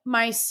then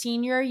my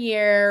senior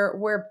year,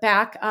 we're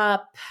back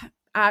up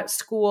at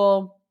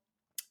school,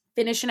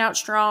 finishing out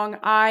strong.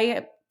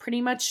 I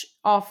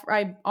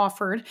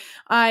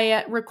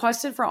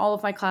requested for all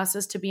of my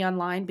classes to be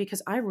online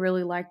because I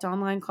really liked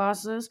online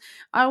classes.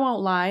 I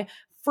won't lie.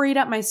 Freed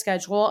up my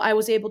schedule. I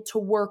was able to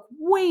work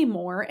way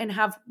more and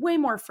have way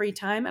more free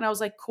time. And I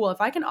was like, cool,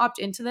 if I can opt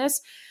into this,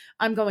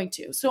 I'm going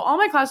to. So all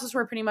my classes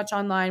were pretty much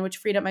online, which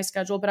freed up my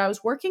schedule, but I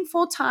was working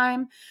full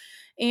time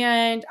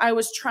and I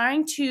was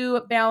trying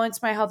to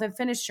balance my health and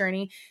fitness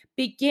journey.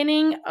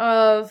 Beginning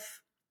of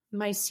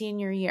my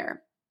senior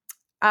year,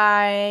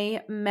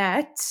 I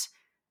met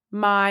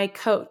my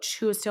coach,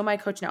 who is still my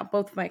coach now,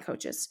 both of my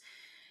coaches.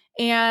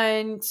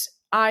 And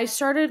I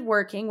started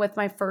working with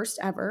my first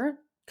ever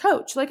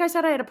coach. Like I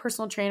said, I had a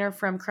personal trainer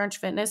from Crunch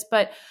Fitness,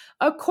 but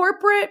a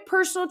corporate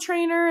personal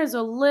trainer is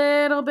a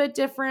little bit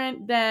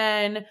different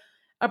than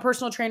a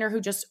personal trainer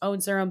who just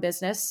owns their own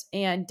business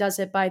and does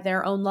it by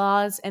their own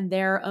laws and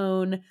their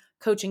own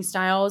coaching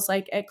styles.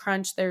 Like at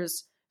Crunch,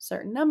 there's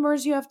certain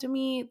numbers you have to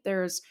meet.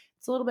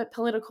 It's a little bit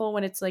political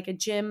when it's like a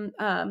gym,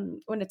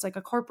 when it's like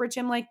a corporate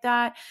gym like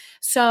that.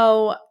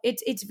 So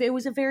it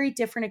was a very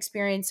different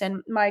experience.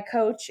 And my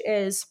coach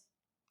is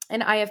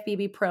an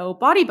IFBB pro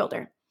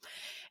bodybuilder.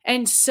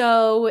 And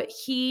so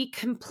he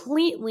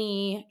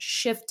completely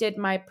shifted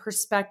my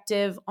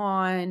perspective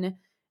on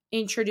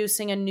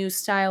introducing a new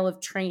style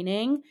of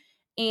training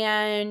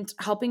and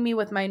helping me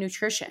with my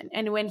nutrition.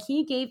 And when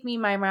he gave me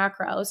my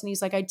macros and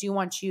he's like, I do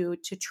want you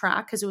to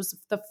track, because it was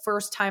the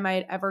first time I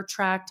had ever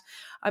tracked.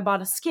 I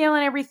bought a scale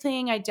and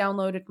everything. I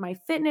downloaded my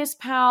Fitness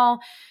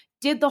Pal,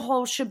 did the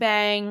whole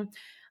shebang.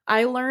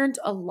 I learned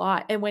a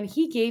lot. And when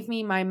he gave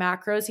me my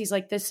macros, he's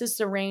like, this is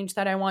the range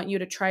that I want you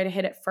to try to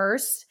hit at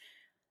first.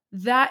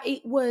 That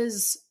it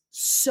was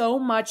so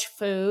much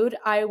food.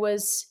 I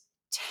was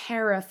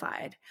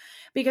terrified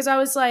because I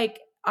was like,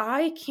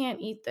 I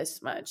can't eat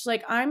this much.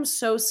 Like, I'm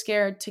so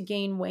scared to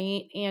gain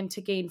weight and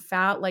to gain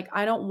fat. Like,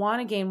 I don't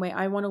want to gain weight.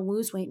 I want to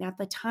lose weight. And at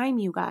the time,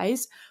 you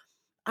guys,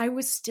 I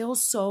was still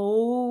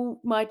so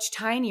much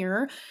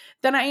tinier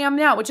than I am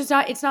now, which is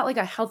it's not like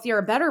a healthier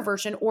or better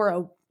version or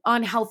a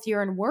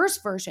unhealthier and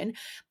worse version,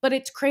 but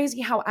it's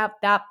crazy how at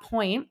that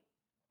point,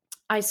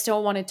 I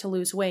still wanted to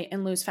lose weight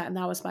and lose fat. And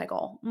that was my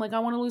goal. I'm like, I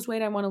want to lose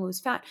weight. I want to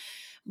lose fat,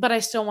 but I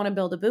still want to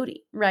build a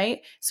booty.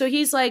 Right. So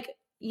he's like,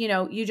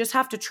 you just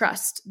have to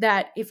trust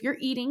that if you're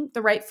eating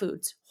the right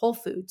foods, whole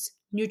foods,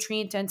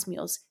 nutrient dense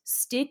meals,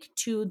 stick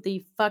to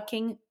the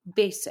fucking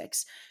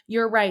basics,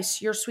 your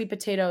rice, your sweet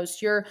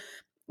potatoes, your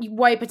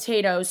white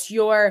potatoes,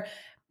 your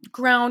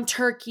ground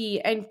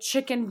turkey and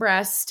chicken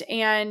breast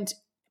and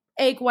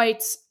egg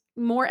whites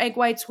more egg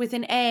whites with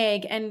an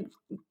egg and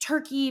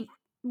turkey,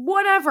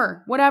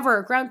 whatever,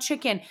 ground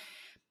chicken,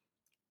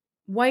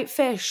 white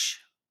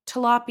fish,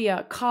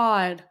 tilapia,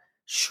 cod,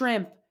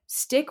 shrimp.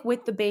 Stick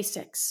with the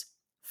basics.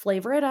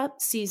 Flavor it up,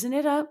 season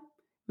it up,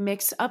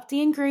 mix up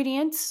the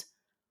ingredients.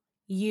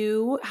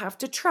 You have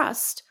to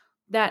trust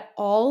that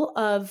all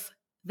of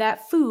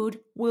that food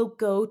will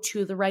go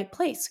to the right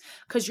place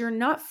because you're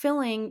not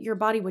filling your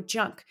body with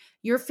junk.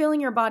 You're filling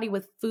your body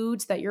with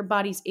foods that your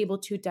body's able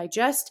to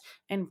digest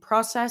and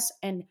process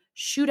and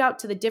shoot out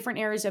to the different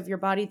areas of your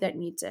body that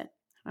needs it.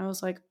 I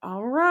was like,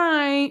 all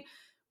right,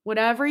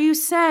 whatever you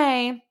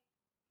say.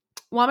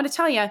 Well, I'm going to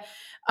tell you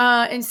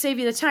and save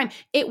you the time.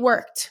 It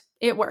worked.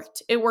 It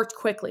worked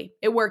quickly.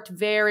 It worked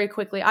very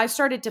quickly. I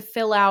started to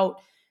fill out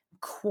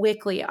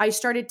quickly. I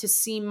started to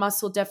see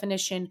muscle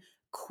definition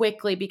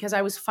quickly because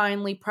I was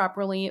finally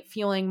properly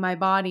feeling my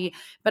body,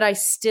 but I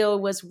still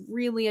was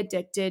really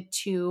addicted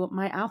to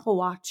my Apple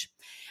Watch.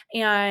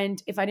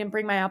 And if I didn't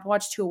bring my Apple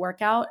Watch to a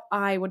workout,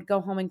 I would go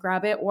home and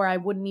grab it, or I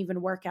wouldn't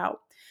even work out.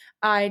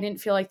 I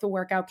didn't feel like the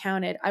workout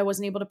counted. I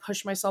wasn't able to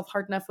push myself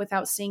hard enough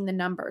without seeing the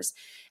numbers.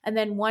 And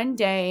then one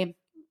day,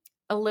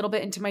 a little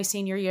bit into my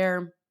senior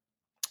year,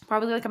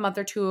 probably like a month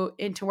or two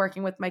into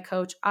working with my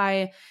coach,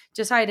 I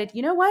decided,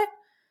 you know what?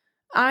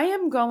 I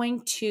am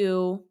going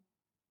to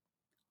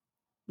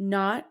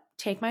not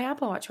take my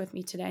Apple Watch with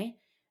me today.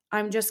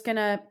 I'm just going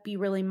to be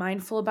really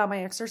mindful about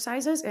my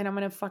exercises and I'm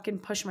going to fucking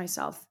push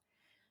myself.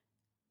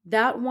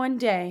 That one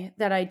day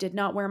that I did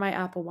not wear my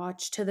Apple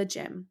Watch to the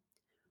gym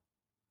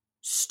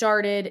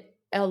started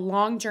a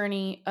long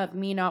journey of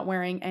me not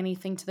wearing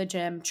anything to the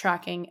gym,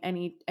 tracking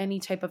any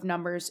type of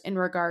numbers in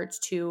regards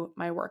to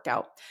my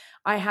workout.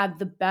 I had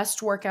the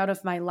best workout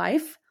of my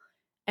life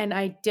and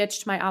I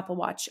ditched my Apple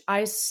Watch.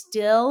 I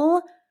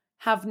still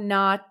have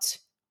not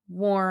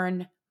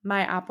worn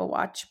my Apple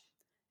Watch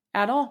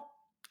at all.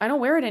 I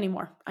don't wear it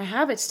anymore. I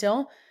have it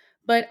still,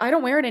 but I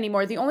don't wear it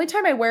anymore. The only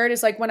time I wear it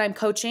is like when I'm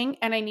coaching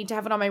and I need to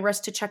have it on my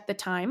wrist to check the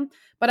time,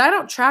 but I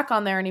don't track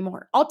on there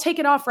anymore. I'll take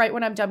it off right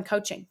when I'm done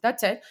coaching.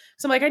 That's it.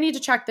 So I'm like, I need to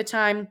check the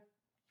time,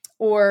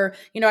 or,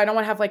 I don't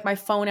want to have like my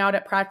phone out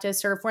at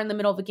practice, or if we're in the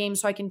middle of a game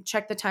so I can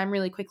check the time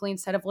really quickly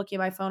instead of looking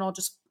at my phone, I'll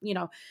just,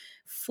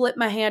 flip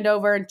my hand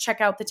over and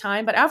check out the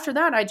time. But after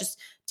that, I just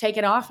take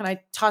it off and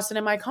I toss it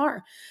in my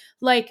car.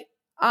 Like,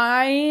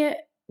 I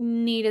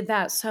needed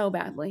that so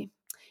badly.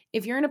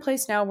 If you're in a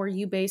place now where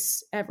you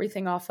base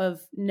everything off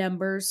of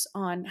numbers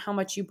on how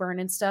much you burn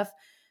and stuff,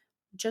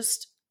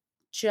 just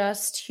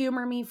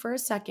humor me for a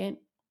second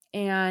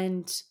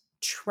and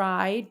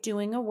try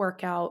doing a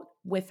workout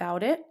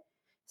without it.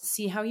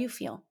 See how you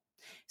feel.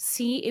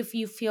 See if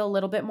you feel a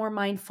little bit more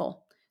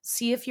mindful.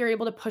 See if you're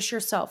able to push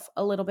yourself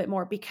a little bit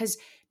more, because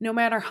no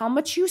matter how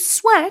much you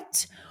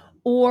sweat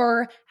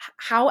or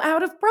how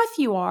out of breath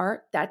you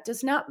are, that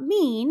does not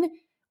mean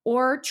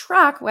or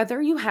track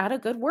whether you had a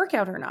good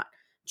workout or not.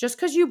 Just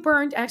because you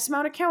burned X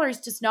amount of calories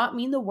does not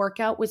mean the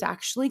workout was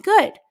actually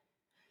good.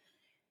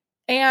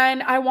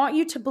 And I want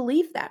you to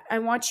believe that. I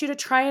want you to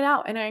try it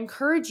out. And I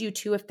encourage you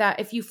to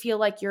if you feel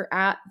like you're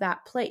at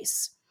that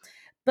place.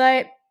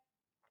 But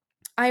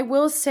I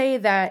will say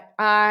that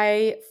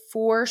I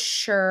for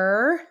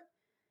sure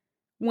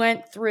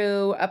went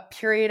through a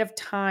period of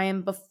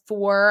time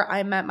before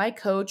I met my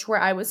coach where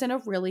I was in a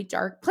really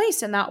dark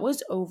place, and that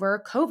was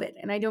over COVID.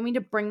 And I don't mean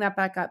to bring that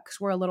back up because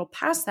we're a little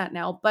past that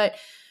now, but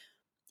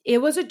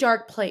it was a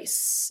dark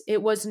place.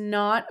 It was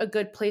not a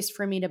good place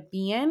for me to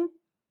be in.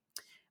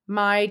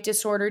 My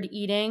disordered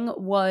eating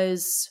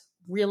was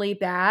really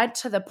bad,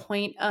 to the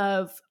point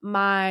of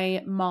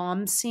my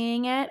mom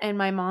seeing it and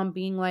my mom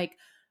being like,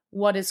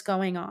 what is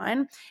going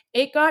on?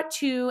 It got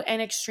to an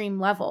extreme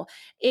level.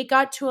 It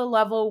got to a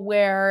level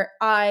where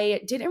I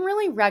didn't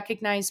really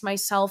recognize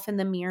myself in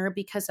the mirror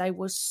because I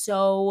was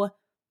so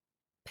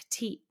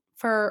petite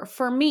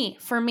for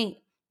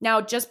me.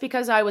 Now, just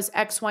because I was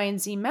X, Y,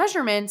 and Z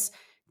measurements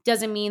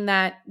doesn't mean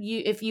that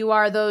if you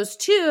are those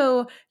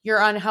two,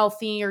 you're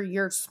unhealthy or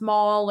you're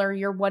small or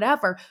you're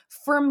whatever.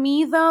 For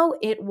me, though,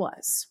 it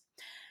was.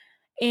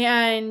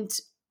 And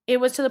it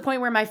was to the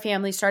point where my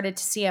family started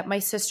to see it. My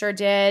sister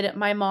did,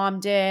 my mom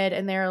did,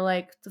 and they're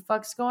like, the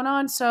fuck's going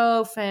on,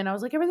 Soph? And I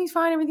was like, everything's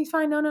fine.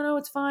 No,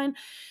 it's fine.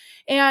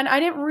 And I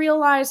didn't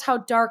realize how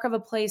dark of a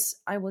place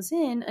I was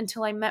in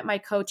until I met my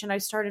coach and I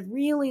started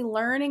really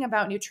learning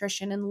about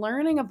nutrition and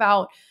learning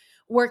about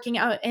working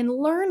out and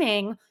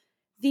learning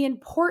the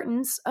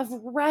importance of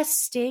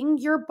resting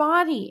your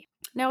body.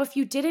 Now, if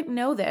you didn't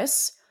know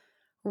this,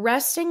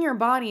 resting your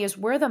body is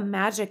where the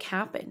magic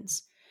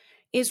happens,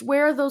 is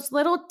where those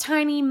little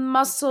tiny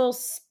muscle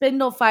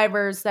spindle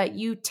fibers that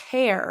you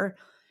tear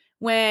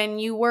when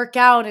you work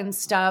out and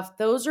stuff,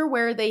 those are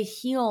where they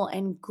heal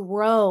and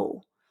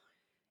grow.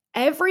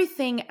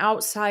 Everything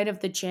outside of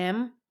the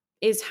gym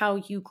is how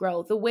you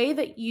grow. The way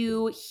that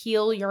you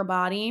heal your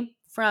body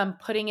from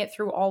putting it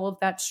through all of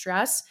that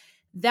stress,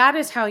 that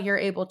is how you're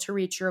able to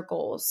reach your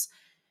goals.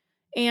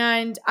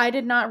 And I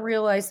did not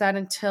realize that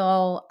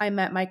until I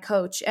met my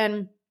coach.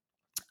 And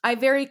I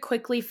very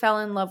quickly fell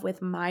in love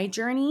with my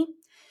journey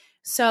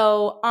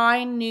So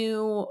I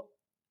knew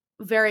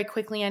very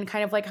quickly, and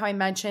kind of like how I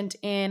mentioned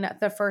in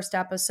the first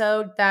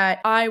episode, that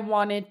I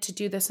wanted to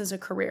do this as a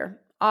career.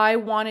 I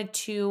wanted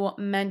to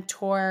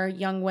mentor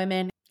young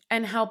women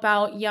and help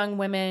out young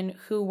women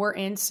who were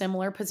in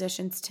similar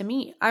positions to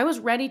me. I was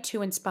ready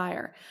to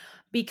inspire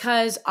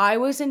because I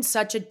was in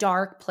such a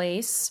dark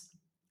place,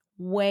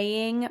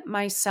 weighing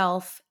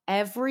myself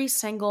every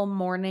single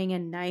morning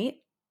and night.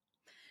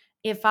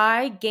 If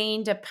I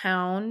gained a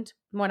pound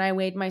when I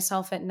weighed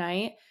myself at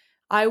night,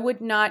 I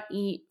would not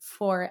eat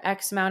for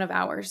X amount of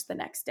hours the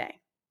next day.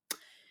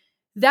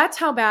 That's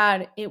how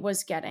bad it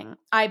was getting.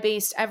 I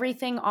based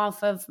everything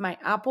off of my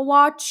Apple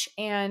Watch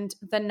and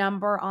the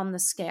number on the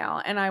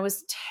scale. And I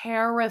was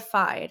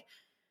terrified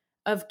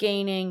of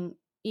gaining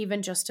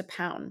even just a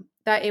pound,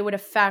 that it would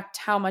affect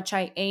how much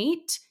I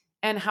ate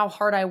and how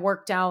hard I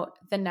worked out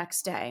the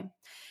next day.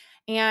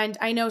 And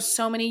I know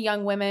so many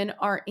young women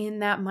are in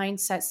that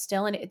mindset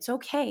still, and it's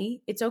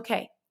okay. It's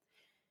okay.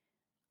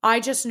 I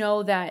just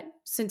know that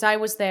since I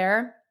was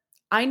there,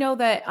 I know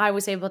that I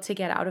was able to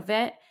get out of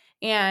it.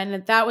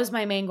 And that was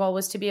my main goal,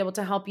 was to be able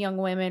to help young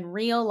women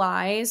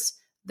realize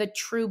the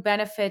true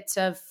benefits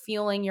of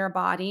fueling your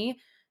body,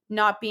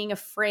 not being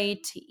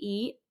afraid to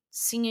eat,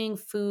 seeing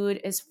food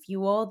as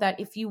fuel,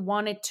 that if you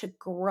wanted to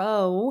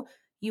grow,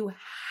 you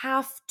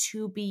have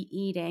to be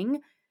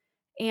eating,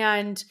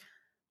 and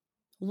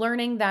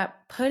learning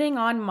that putting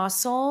on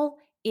muscle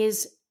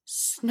is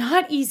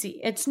not easy.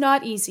 It's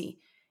not easy.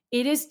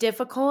 It is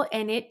difficult,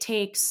 and it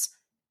takes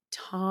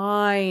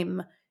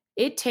time.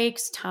 It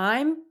takes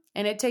time,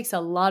 and it takes a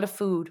lot of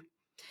food.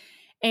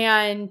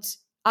 And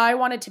I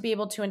wanted to be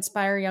able to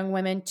inspire young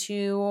women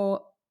to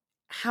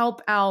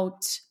help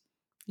out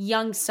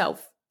young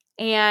self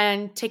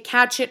and to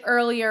catch it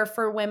earlier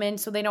for women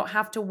so they don't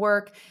have to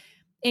work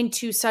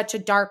into such a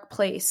dark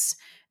place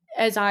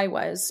as I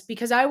was,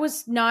 because I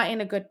was not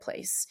in a good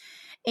place.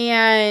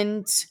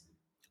 And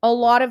a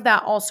lot of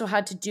that also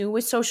had to do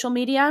with social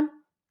media,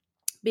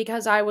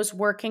 because I was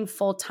working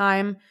full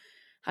time.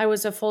 I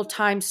was a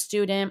full-time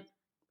student.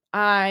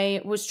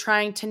 I was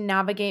trying to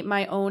navigate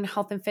my own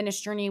health and fitness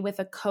journey with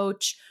a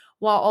coach,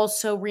 while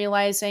also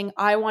realizing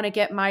I want to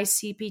get my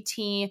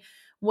CPT,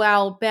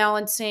 while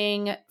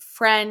balancing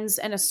friends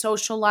and a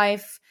social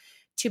life,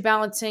 to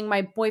balancing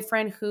my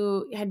boyfriend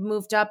who had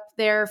moved up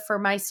there for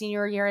my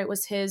senior year. It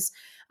was his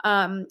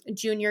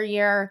junior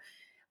year.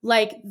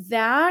 Like,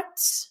 that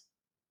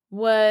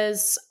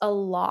was a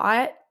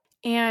lot.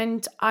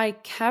 And I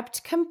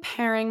kept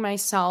comparing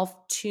myself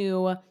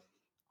to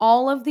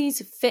all of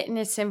these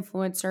fitness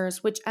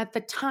influencers, which at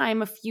the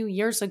time, a few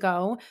years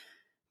ago,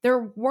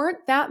 there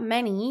weren't that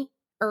many,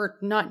 or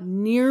not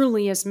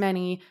nearly as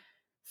many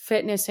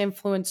fitness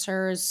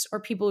influencers or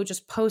people who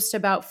just post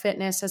about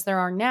fitness as there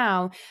are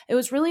now. It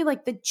was really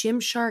like the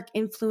Gymshark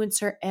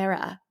influencer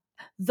era,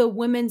 the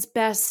women's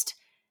best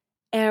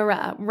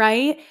era,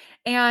 right?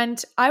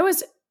 And I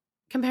was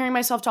comparing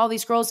myself to all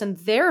these girls and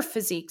their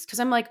physiques, because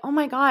I'm like, oh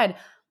my God,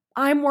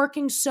 I'm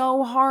working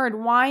so hard.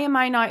 Why am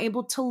I not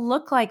able to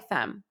look like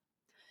them?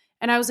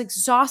 And I was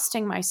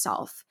exhausting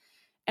myself.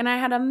 And I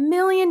had a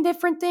million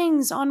different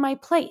things on my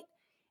plate.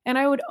 And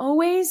I would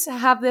always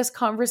have this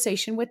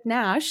conversation with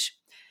Nash.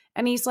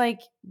 And he's like,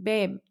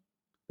 babe,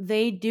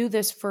 they do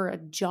this for a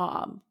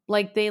job.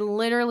 Like, they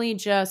literally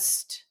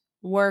just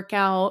work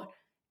out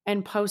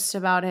and post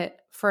about it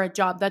for a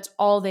job. That's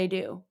all they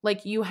do.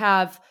 Like, you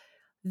have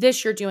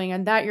this you're doing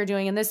and that you're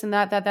doing and this and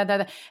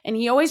that. And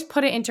he always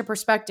put it into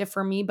perspective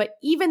for me. But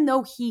even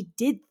though he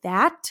did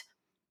that,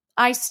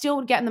 I still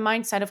would get in the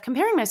mindset of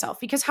comparing myself,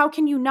 because how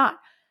can you not?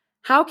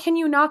 How can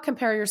you not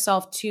compare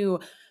yourself to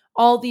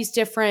all these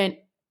different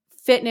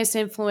fitness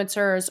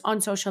influencers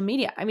on social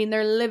media? I mean,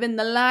 they're living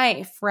the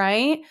life,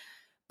 right?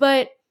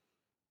 But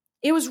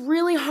it was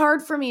really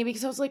hard for me,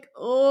 because I was like,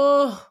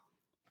 oh,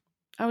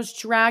 I was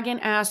dragging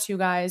ass, you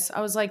guys.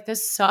 I was like,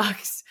 this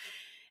sucks.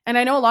 And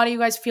I know a lot of you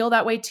guys feel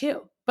that way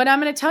too. But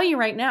I'm going to tell you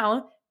right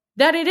now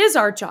that it is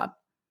our job.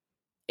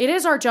 It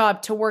is our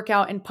job to work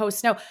out and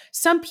post. Now,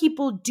 some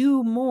people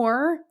do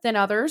more than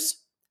others.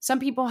 Some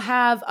people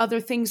have other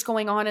things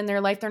going on in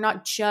their life. They're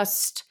not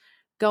just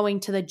going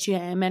to the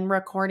gym and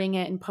recording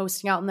it and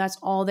posting out, and that's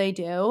all they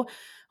do.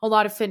 A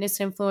lot of fitness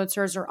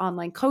influencers are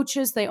online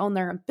coaches. They own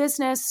their own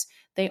business.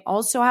 They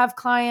also have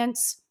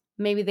clients.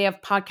 Maybe they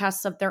have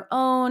podcasts of their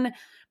own.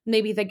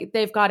 Maybe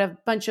they've got a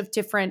bunch of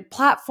different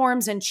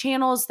platforms and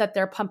channels that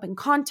they're pumping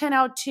content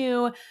out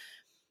to.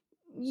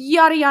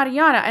 Yada, yada,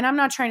 yada. And I'm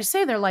not trying to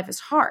say their life is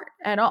hard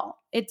at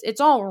all. It's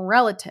all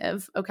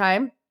relative, okay?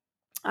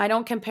 I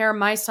don't compare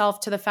myself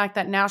to the fact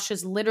that Nash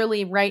is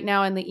literally right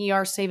now in the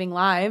ER saving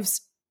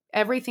lives.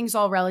 Everything's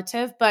all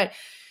relative, but,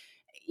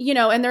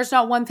 and there's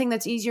not one thing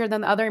that's easier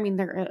than the other. I mean,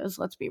 there is,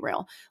 let's be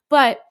real.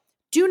 But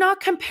do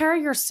not compare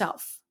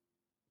yourself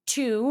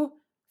to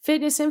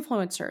fitness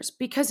influencers,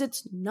 because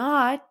it's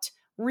not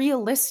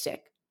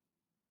realistic.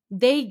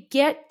 They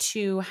get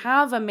to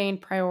have a main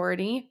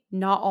priority.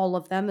 Not all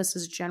of them. This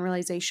is a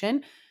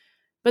generalization.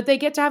 But they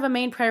get to have a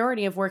main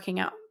priority of working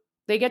out.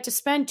 They get to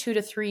spend 2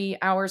 to 3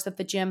 hours at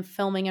the gym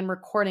filming and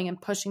recording and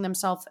pushing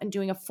themselves and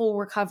doing a full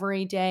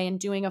recovery day and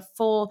doing a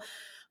full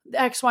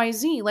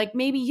XYZ. Like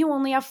maybe you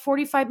only have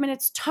 45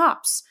 minutes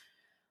tops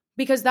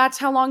because that's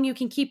how long you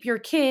can keep your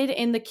kid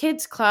in the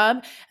kids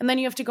club. And then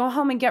you have to go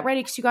home and get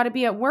ready because you got to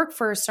be at work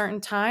for a certain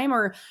time,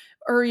 or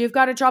you've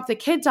got to drop the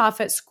kids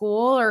off at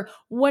school or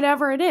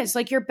whatever it is.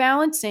 Like you're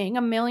balancing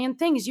a million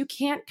things. You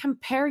can't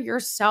compare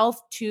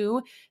yourself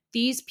to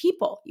these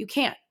people. You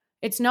can't.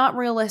 It's not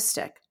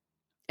realistic.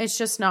 It's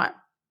just not.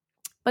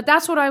 But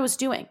that's what I was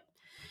doing.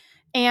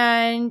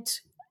 And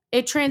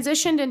it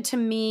transitioned into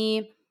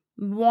me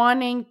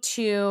wanting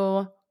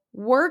to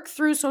work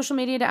through social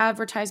media to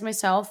advertise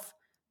myself,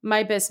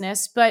 my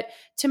business, but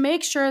to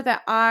make sure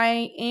that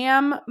I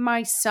am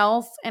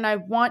myself and I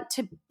want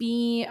to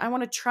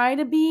try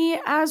to be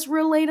as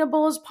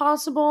relatable as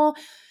possible.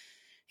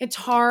 It's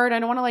hard. I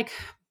don't want to like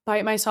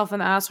bite myself in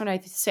the ass when I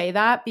say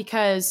that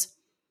because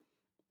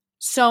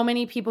so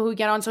many people who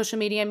get on social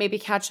media and maybe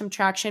catch some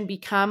traction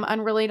become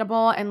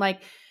unrelatable. And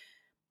like,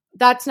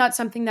 that's not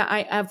something that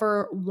I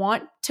ever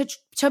want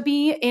to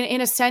be in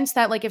a sense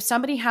that like if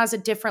somebody has a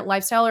different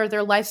lifestyle or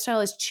their lifestyle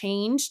has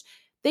changed,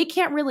 they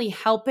can't really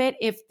help it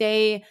if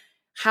they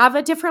have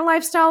a different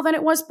lifestyle than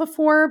it was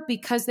before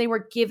because they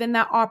were given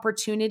that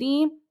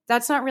opportunity.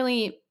 That's not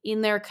really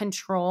in their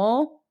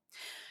control.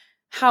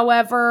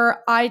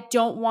 However, I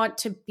don't want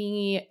to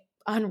be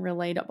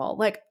unrelatable.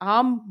 Like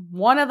I'm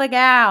one of the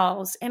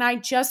gals and I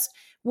just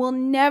will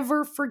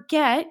never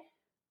forget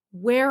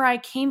where I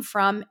came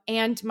from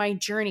and my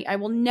journey. I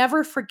will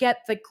never forget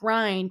the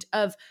grind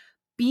of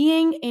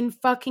being in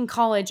fucking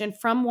college. And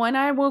from when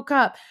I woke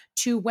up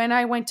to when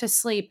I went to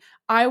sleep,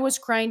 I was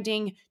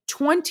grinding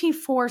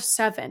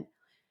 24/7.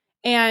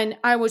 And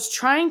I was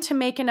trying to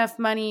make enough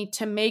money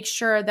to make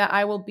sure that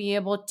I will be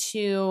able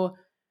to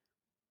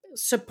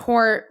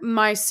support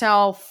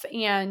myself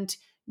and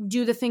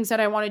do the things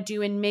that I want to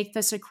do and make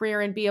this a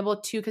career and be able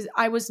to, because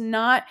I was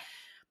not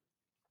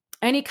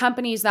any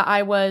companies that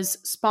I was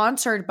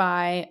sponsored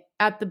by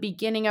at the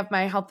beginning of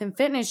my health and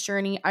fitness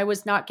journey, I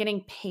was not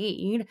getting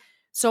paid.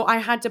 So I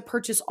had to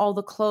purchase all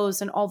the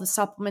clothes and all the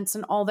supplements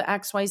and all the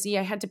XYZ.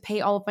 I had to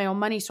pay all of my own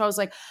money. So I was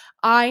like,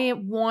 I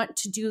want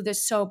to do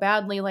this so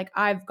badly. Like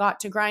I've got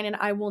to grind and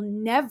I will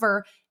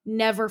never,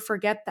 never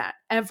forget that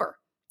ever.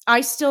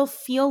 I still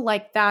feel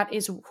like that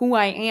is who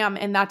I am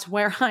and that's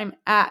where I'm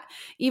at.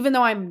 Even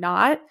though I'm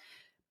not,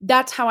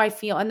 that's how I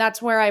feel. And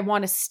that's where I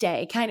want to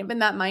stay, kind of in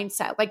that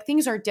mindset. Like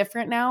things are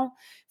different now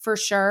for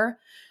sure,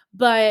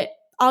 but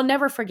I'll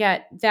never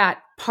forget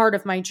that part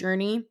of my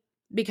journey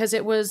because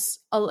it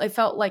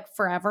felt like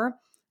forever.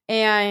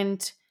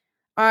 And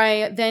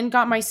I then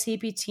got my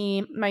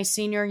CPT my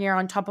senior year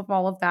on top of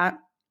all of that.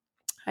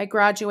 I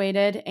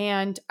graduated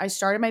and I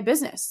started my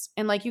business.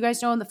 And like you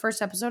guys know in the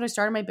first episode, I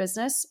started my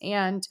business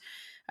and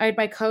I had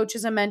my coach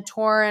as a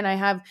mentor and I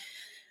have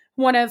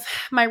one of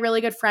my really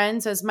good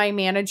friends as my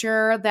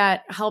manager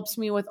that helps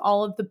me with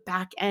all of the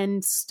back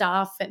end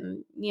stuff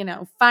and,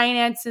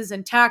 finances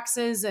and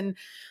taxes and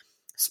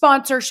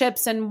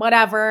sponsorships and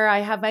whatever.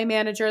 I have my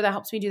manager that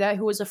helps me do that,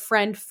 who was a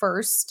friend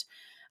first,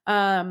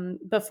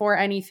 before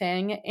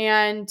anything.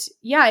 And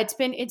yeah, it's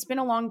been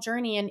a long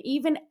journey. And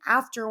even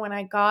after when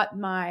I got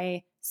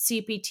my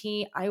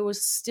CPT, I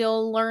was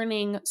still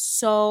learning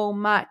so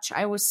much.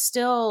 I was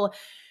still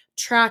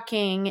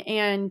tracking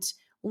and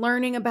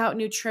learning about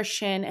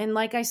nutrition. And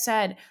like I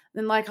said,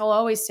 and like I'll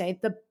always say,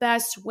 the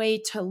best way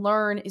to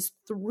learn is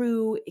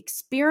through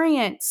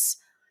experience.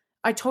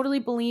 I totally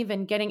believe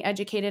in getting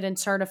educated and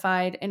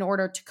certified in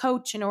order to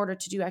coach, in order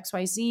to do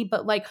XYZ,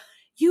 but like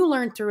you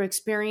learn through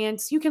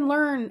experience. You can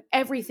learn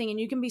everything and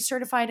you can be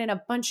certified in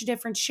a bunch of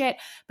different shit.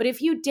 But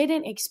if you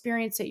didn't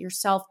experience it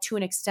yourself to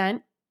an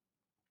extent,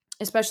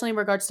 especially in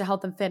regards to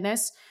health and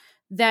fitness,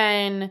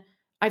 then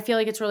I feel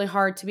like it's really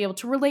hard to be able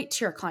to relate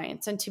to your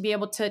clients and to be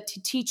able to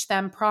teach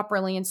them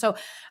properly. And so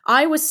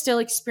I was still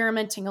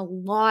experimenting a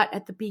lot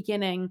at the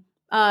beginning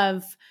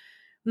of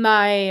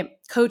my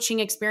coaching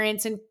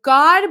experience. And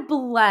God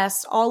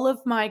bless all of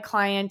my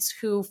clients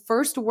who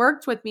first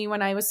worked with me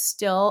when I was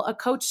still a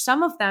coach.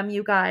 Some of them,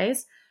 you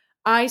guys,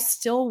 I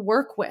still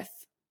work with.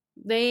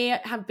 They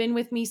have been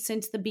with me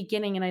since the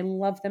beginning and I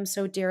love them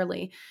so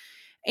dearly.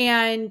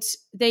 And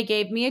they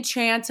gave me a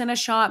chance and a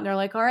shot and they're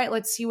like, all right,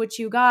 let's see what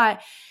you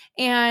got.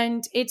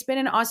 And it's been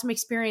an awesome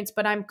experience,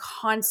 but I'm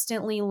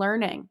constantly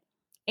learning.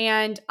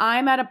 And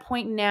I'm at a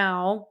point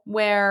now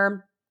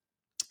where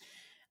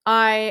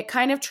I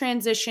kind of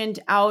transitioned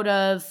out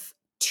of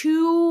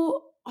too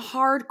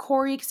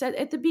hardcore, because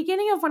at the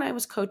beginning of when I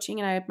was coaching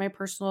and I had my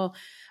personal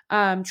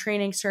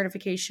training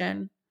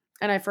certification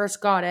and I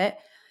first got it,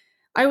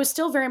 I was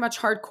still very much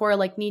hardcore,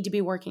 like need to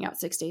be working out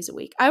 6 days a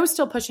week. I was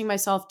still pushing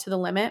myself to the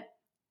limit.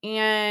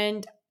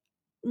 And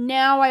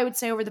now I would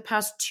say over the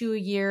past 2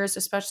 years,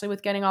 especially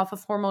with getting off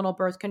of hormonal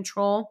birth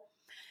control,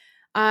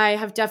 I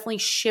have definitely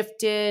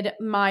shifted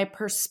my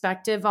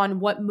perspective on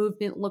what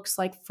movement looks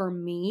like for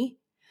me.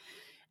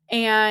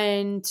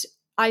 And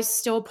I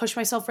still push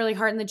myself really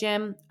hard in the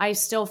gym. I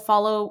still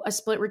follow a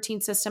split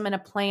routine system and a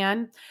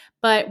plan.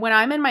 But when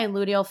I'm in my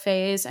luteal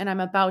phase and I'm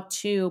about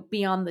to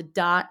be on the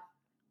dot,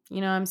 you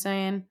know what I'm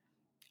saying?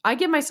 I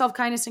give myself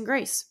kindness and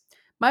grace.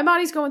 My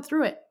body's going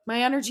through it.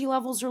 My energy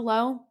levels are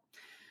low.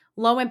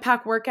 Low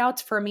impact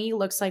workouts for me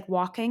looks like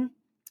walking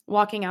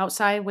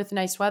outside with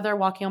nice weather,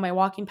 walking on my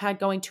walking pad,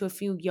 going to a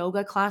few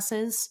yoga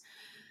classes.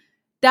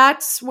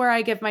 That's where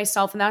I give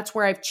myself, and that's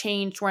where I've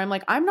changed, where I'm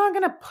like, I'm not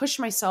going to push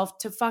myself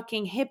to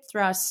fucking hip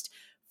thrust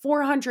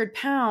 400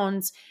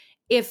 pounds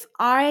if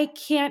I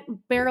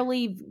can't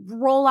barely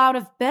roll out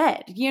of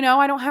bed.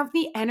 I don't have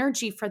the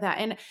energy for that.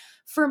 And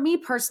for me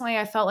personally,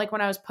 I felt like when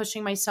I was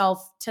pushing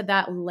myself to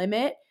that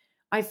limit,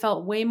 I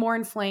felt way more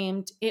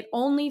inflamed. It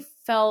only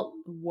felt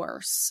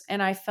worse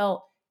and I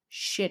felt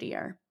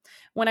shittier.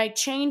 When I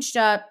changed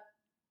up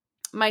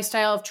my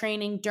style of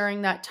training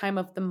during that time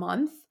of the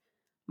month,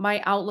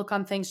 my outlook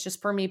on things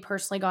just for me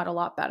personally got a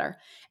lot better.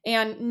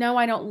 And no,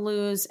 I don't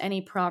lose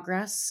any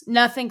progress.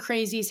 Nothing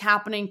crazy is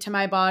happening to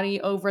my body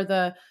over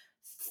the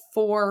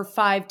 4 or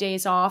 5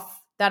 days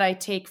off that I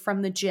take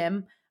from the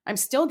gym. I'm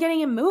still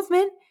getting a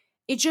movement.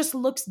 It just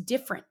looks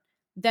different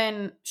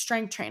than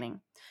strength training.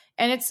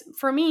 And it's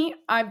for me,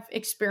 I've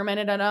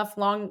experimented enough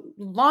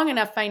long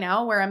enough by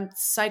now where I'm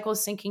cycle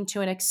syncing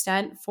to an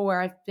extent for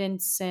I've been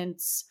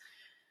since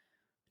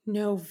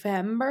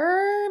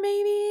November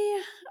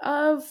maybe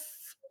of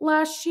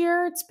last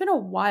year. It's been a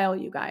while,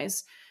 you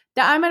guys.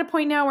 That I'm at a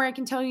point now where I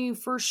can tell you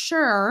for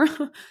sure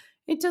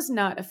it does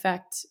not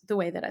affect the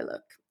way that I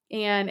look.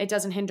 And it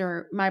doesn't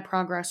hinder my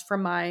progress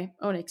from my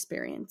own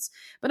experience.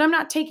 But I'm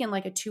not taking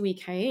like a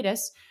 2-week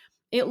hiatus.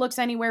 It looks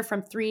anywhere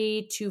from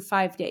 3 to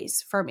 5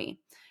 days for me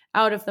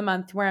out of the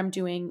month where I'm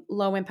doing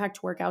low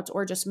impact workouts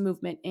or just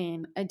movement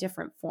in a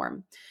different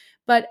form.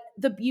 But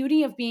the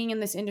beauty of being in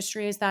this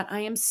industry is that I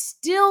am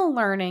still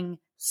learning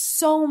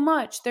so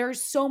much.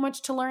 There's so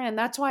much to learn. And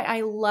that's why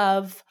I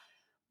love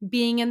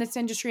being in this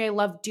industry. I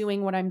love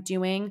doing what I'm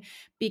doing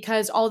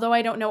because although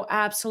I don't know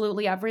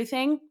absolutely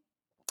everything,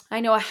 I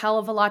know a hell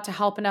of a lot to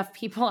help enough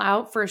people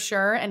out for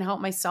sure and help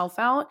myself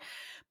out.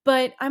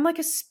 But I'm like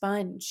a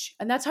sponge.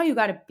 And that's how you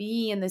got to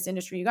be in this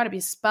industry. You got to be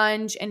a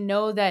sponge and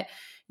know that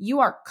you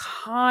are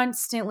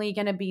constantly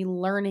going to be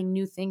learning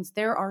new things.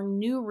 There are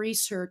new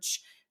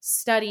research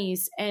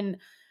studies and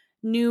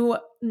new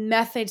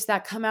methods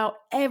that come out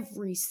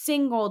every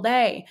single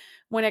day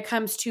when it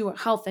comes to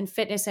health and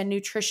fitness and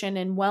nutrition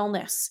and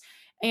wellness.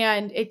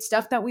 And it's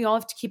stuff that we all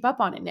have to keep up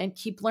on and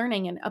keep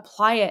learning and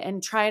apply it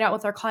and try it out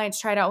with our clients,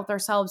 try it out with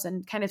ourselves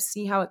and kind of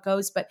see how it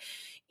goes. But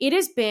it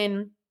has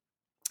been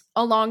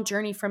a long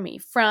journey for me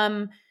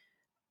from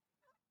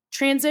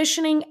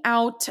transitioning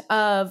out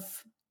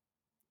of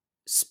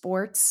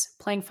sports,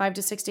 playing 5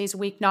 to 6 days a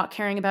week, not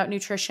caring about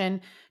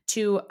nutrition,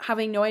 to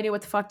having no idea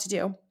what the fuck to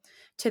do,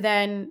 to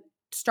then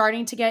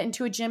starting to get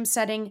into a gym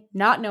setting,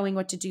 not knowing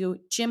what to do,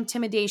 gym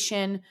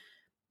intimidation,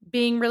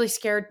 being really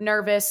scared,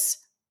 nervous,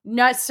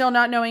 still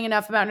not knowing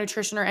enough about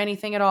nutrition or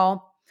anything at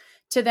all,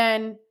 to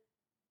then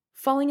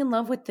falling in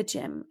love with the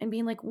gym and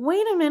being like,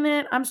 wait a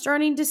minute, I'm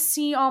starting to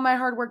see all my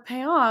hard work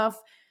pay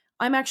off.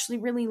 I'm actually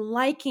really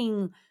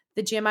liking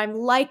the gym. I'm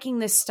liking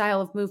this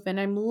style of movement.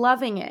 I'm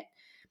loving it.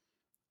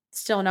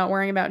 Still not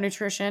worrying about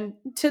nutrition,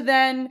 to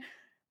then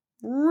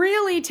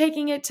really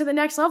taking it to the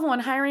next level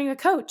and hiring a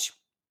coach,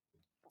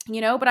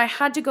 but I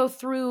had to go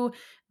through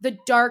the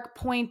dark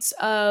points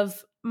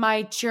of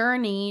my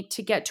journey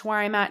to get to where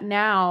I'm at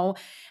now.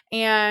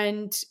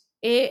 And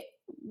it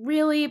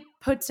really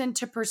puts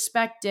into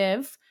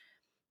perspective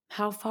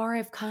how far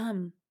I've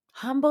come.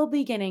 Humble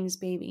beginnings,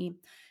 baby.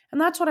 And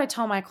that's what I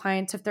tell my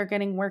clients if they're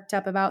getting worked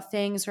up about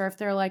things, or if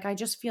they're like, I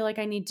just feel like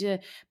I need to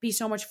be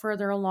so much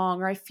further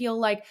along, or I feel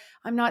like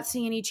I'm not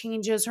seeing any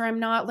changes, or I'm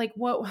not like,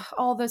 what,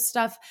 all this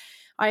stuff.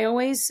 I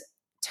always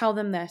tell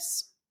them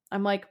this.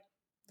 I'm like,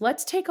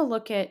 let's take a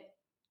look at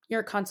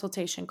your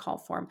consultation call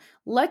form.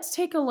 Let's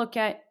take a look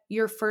at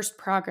your first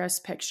progress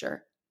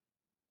picture.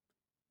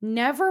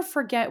 Never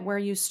forget where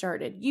you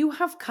started. You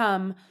have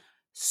come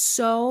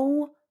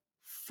so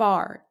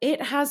far.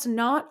 It has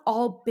not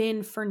all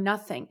been for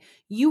nothing.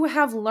 You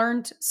have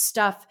learned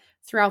stuff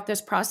throughout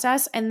this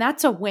process, and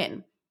that's a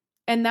win.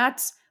 And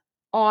that's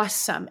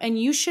awesome. And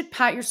you should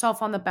pat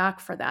yourself on the back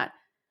for that.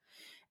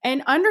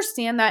 And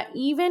understand that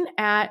even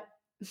at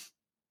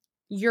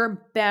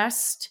your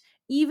best,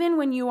 even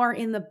when you are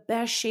in the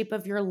best shape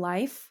of your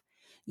life,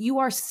 you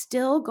are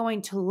still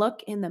going to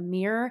look in the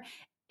mirror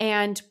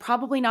and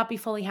probably not be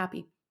fully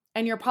happy.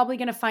 And you're probably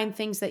going to find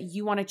things that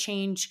you want to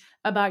change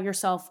about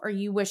yourself or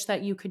you wish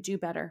that you could do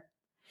better.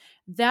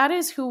 That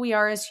is who we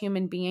are as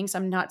human beings.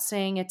 I'm not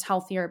saying it's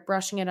healthy or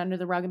brushing it under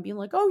the rug and being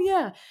like, oh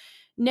yeah,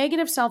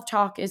 negative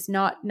self-talk is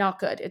not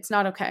good. It's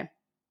not okay.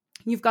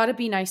 You've got to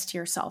be nice to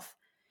yourself.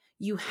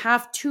 You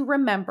have to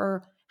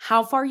remember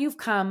how far you've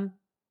come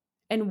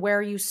and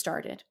where you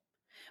started,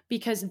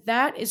 because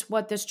that is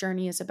what this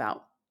journey is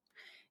about.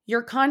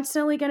 You're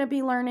constantly going to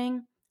be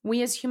learning.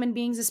 We as human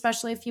beings,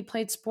 especially if you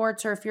played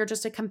sports or if you're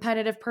just a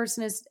competitive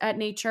person at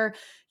nature,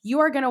 you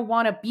are going to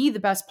want to be the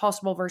best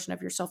possible version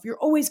of yourself. You're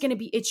always going to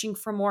be itching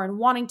for more and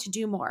wanting to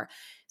do more.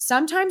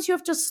 Sometimes you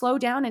have to slow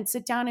down and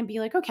sit down and be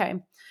like, okay,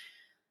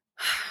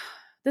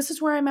 this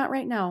is where I'm at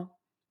right now.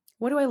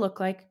 What do I look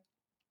like?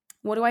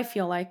 What do I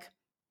feel like?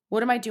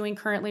 What am I doing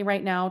currently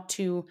right now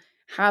to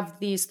have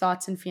these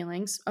thoughts and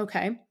feelings?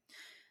 Okay.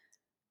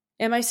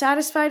 Am I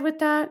satisfied with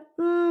that?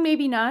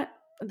 Maybe not.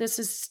 This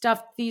is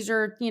stuff, these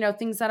are,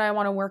 things that I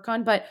want to work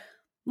on. But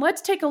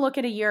let's take a look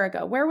at a year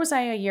ago. Where was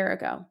I a year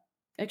ago?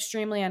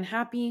 Extremely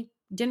unhappy,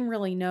 didn't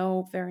really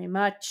know very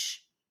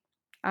much.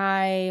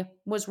 I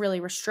was really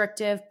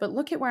restrictive, but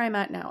look at where I'm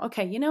at now.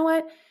 Okay, you know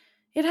what?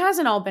 It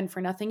hasn't all been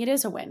for nothing. It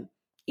is a win.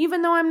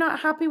 Even though I'm not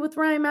happy with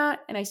where I'm at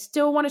and I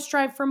still want to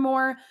strive for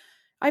more,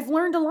 I've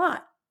learned a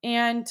lot.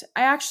 And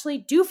I actually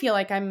do feel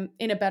like I'm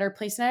in a better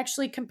place. And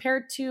actually,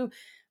 compared to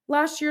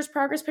last year's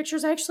progress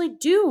pictures, I actually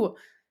do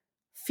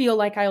feel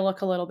like I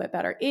look a little bit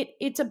better.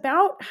 It's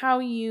about how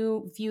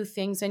you view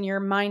things and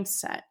your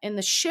mindset. And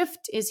the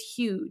shift is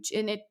huge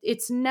and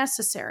it's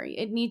necessary.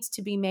 It needs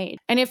to be made.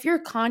 And if you're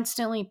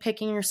constantly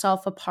picking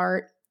yourself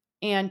apart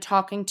and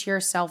talking to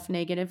yourself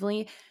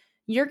negatively,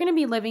 you're going to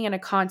be living in a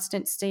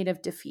constant state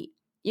of defeat.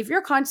 If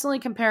you're constantly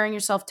comparing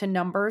yourself to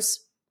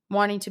numbers,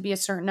 wanting to be a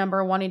certain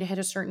number, wanting to hit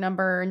a certain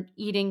number, and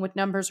eating with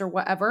numbers or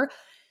whatever,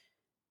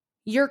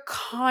 you're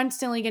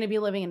constantly going to be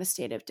living in a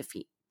state of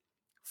defeat.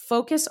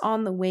 Focus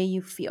on the way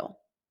you feel.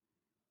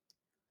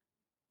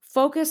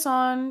 Focus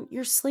on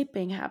your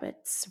sleeping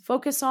habits.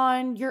 Focus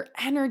on your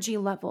energy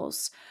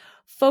levels.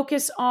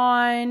 Focus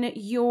on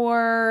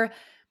your,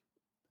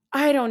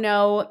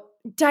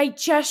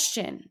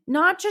 digestion,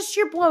 not just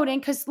your bloating,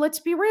 because let's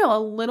be real,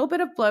 a little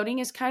bit of bloating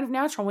is kind of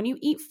natural. When you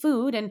eat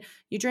food and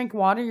you drink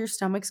water, your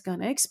stomach's going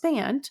to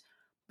expand.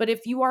 But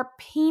if you are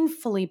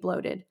painfully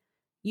bloated,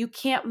 you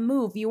can't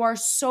move, you are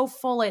so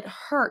full it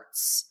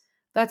hurts,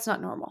 that's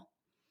not normal.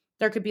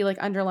 There could be like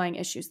underlying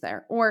issues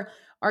there. Or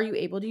are you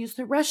able to use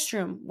the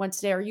restroom once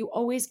a day? Are you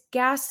always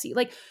gassy?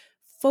 Like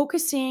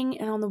focusing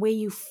and on the way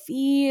you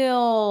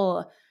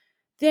feel.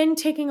 Then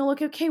taking a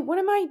look, okay, what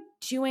am I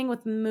doing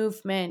with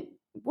movement?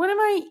 What am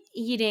I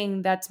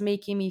eating that's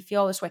making me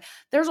feel this way?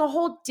 There's a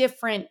whole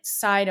different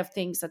side of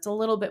things that's a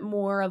little bit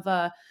more of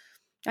a,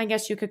 I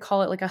guess you could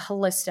call it like a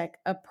holistic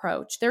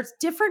approach. There's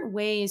different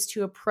ways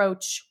to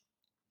approach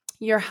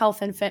your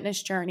health and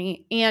fitness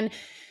journey. And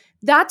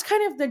that's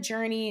kind of the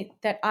journey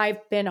that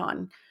I've been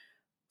on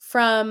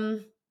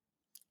from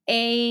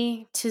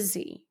A to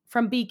Z,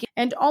 from beginning.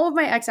 And all of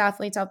my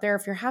ex-athletes out there,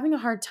 if you're having a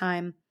hard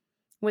time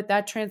with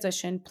that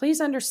transition,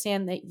 please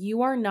understand that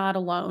you are not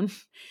alone.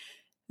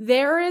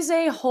 There is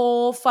a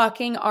whole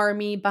fucking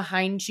army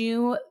behind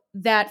you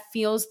that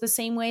feels the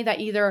same way, that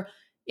either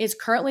is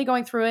currently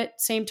going through it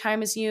same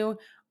time as you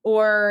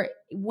or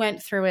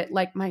went through it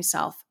like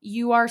myself.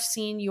 You are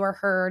seen, you are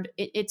heard.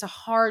 It's a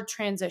hard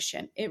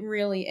transition. It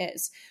really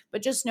is.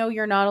 But just know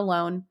you're not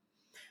alone.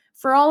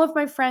 For all of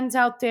my friends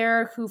out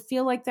there who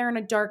feel like they're in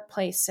a dark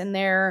place and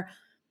they're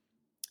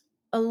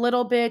a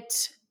little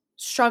bit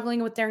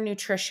struggling with their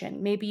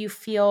nutrition, maybe you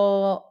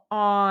feel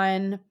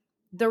on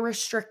the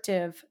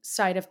restrictive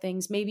side of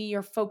things, maybe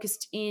you're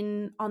focused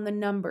in on the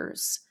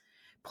numbers,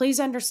 please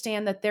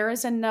understand that there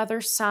is another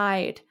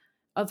side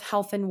of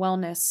health and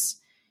wellness.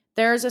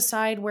 There's a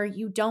side where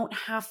you don't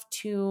have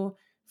to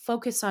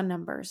focus on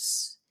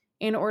numbers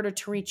in order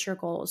to reach your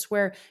goals,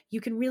 where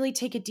you can really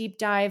take a deep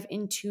dive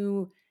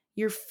into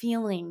your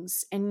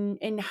feelings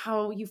and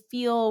how you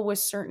feel with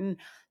certain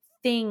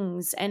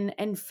things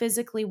and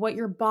physically what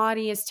your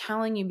body is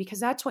telling you, because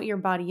that's what your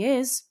body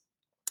is.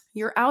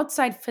 Your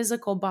outside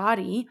physical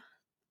body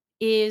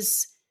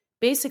is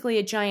basically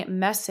a giant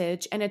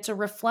message, and it's a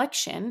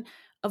reflection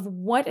of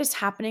what is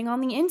happening on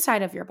the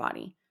inside of your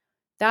body.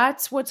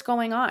 That's what's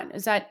going on,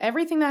 is that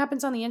everything that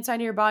happens on the inside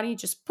of your body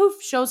just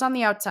poof shows on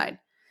the outside.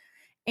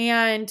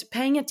 And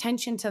paying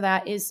attention to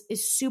that is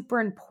super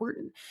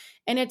important.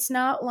 And it's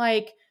not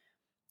like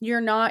you're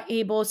not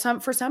able,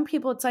 for some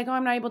people, it's like, oh,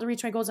 I'm not able to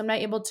reach my goals. I'm not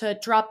able to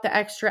drop the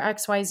extra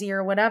XYZ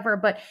or whatever.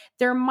 But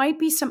there might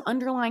be some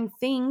underlying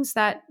things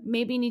that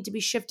maybe need to be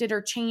shifted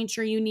or changed,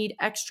 or you need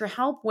extra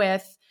help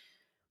with,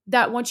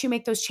 that once you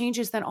make those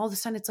changes, then all of a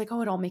sudden it's like,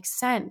 oh, it all makes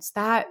sense.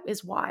 That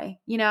is why,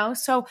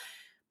 So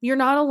you're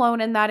not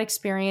alone in that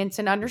experience,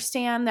 and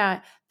understand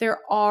that there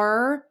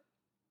are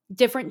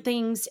different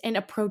things and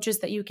approaches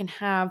that you can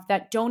have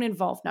that don't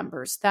involve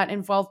numbers, that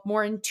involve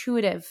more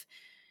intuitive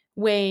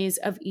ways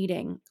of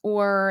eating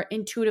or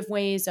intuitive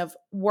ways of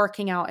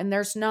working out. And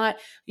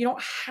you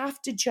don't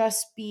have to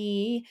just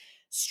be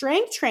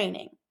strength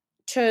training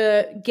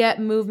to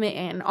get movement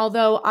in.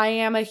 Although I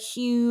am a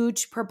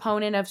huge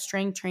proponent of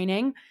strength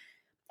training,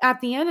 at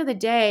the end of the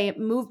day,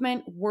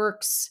 movement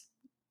works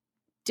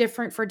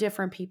different for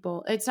different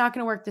people. It's not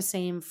going to work the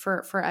same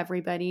for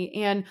everybody.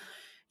 And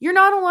you're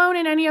not alone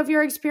in any of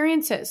your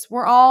experiences.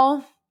 We're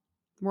all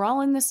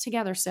in this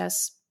together,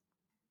 sis.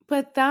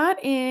 But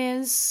that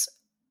is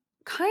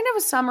kind of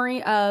a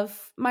summary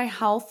of my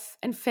health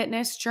and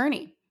fitness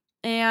journey.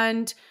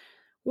 And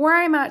Where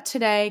I'm at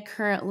today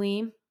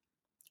currently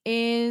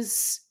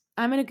is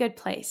I'm in a good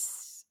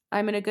place.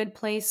 I'm in a good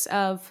place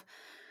of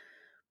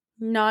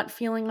not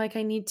feeling like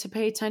I need to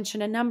pay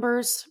attention to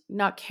numbers,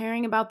 not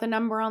caring about the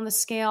number on the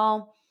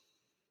scale,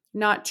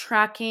 not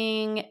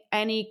tracking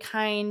any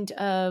kind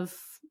of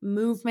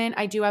movement.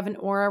 I do have an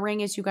Aura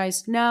ring, as you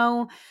guys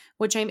know,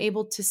 which I'm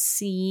able to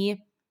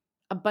see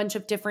a bunch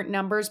of different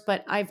numbers,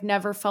 but I've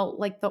never felt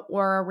like the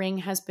Aura ring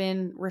has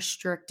been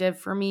restrictive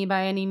for me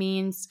by any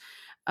means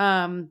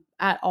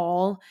at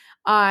all.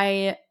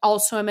 I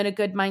also am in a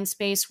good mind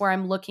space where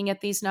I'm looking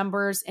at these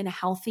numbers in a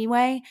healthy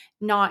way,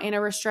 not in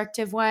a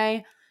restrictive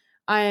way.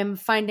 I'm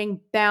finding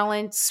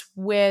balance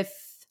with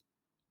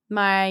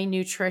my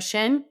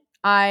nutrition.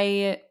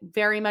 I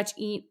very much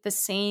eat the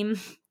same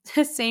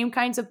the same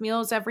kinds of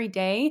meals every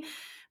day,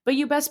 but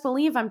you best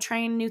believe I'm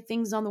trying new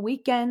things on the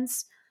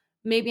weekends.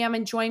 Maybe I'm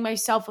enjoying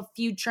myself a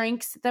few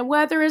drinks. The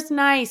weather is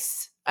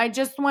nice. I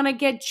just want to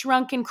get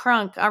drunk and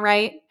crunk, all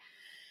right?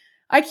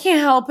 I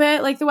can't help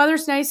it. Like the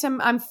weather's nice.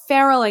 I'm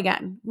feral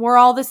again. We're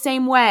all the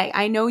same way.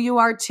 I know you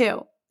are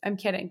too. I'm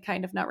kidding,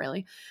 kind of, not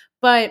really.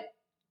 But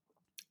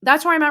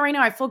that's where I'm at right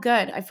now. I feel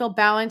good. I feel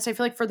balanced. I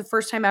feel like for the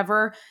first time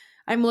ever,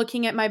 I'm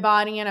looking at my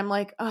body and I'm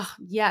like, oh,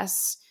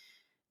 yes,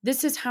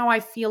 this is how I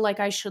feel like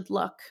I should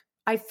look.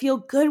 I feel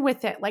good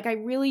with it. Like I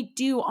really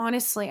do,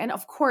 honestly. And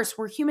of course,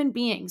 we're human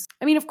beings.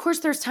 I mean, of course,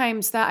 there's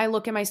times that I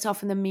look at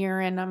myself in the mirror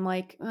and I'm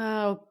like,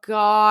 oh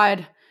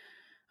God,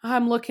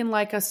 I'm looking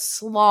like a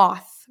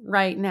sloth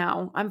right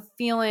now. I'm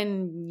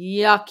feeling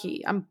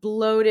yucky. I'm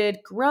bloated,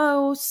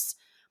 gross.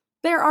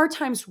 There are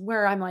times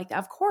where I'm like that,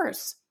 of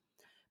course.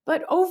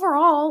 But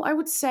overall, I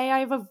would say I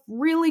have a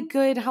really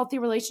good, healthy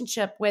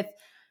relationship with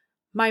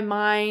my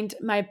mind,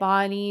 my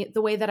body,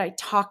 the way that I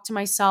talk to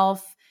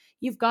myself.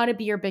 You've got to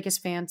be your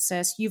biggest fan,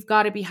 sis. You've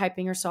got to be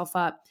hyping yourself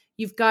up.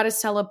 You've got to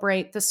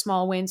celebrate the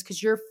small wins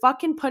because you're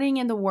fucking putting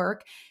in the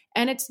work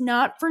and it's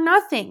not for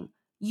nothing.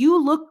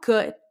 You look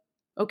good,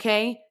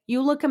 okay?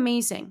 You look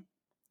amazing.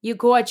 You're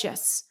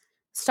gorgeous.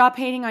 Stop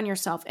hating on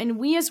yourself. And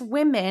we as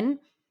women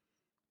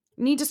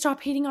need to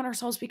stop hating on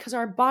ourselves because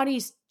our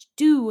bodies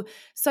do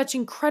such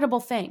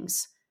incredible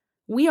things.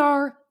 We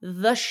are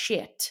the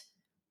shit.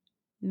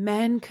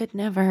 Men could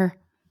never.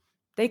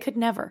 They could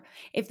never.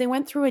 If they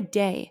went through a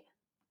day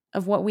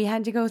of what we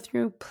had to go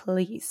through,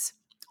 please.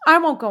 I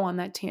won't go on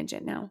that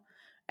tangent now.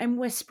 I'm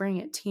whispering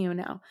it to you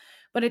now.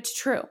 But it's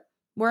true.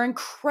 We're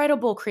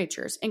incredible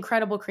creatures,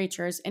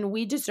 and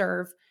we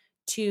deserve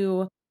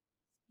to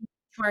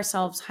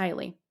ourselves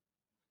highly.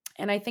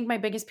 And I think my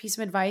biggest piece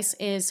of advice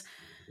is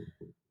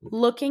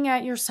looking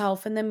at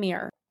yourself in the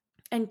mirror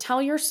and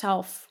tell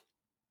yourself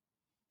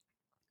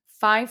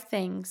 5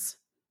 things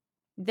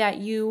that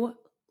you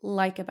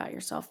like about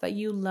yourself, that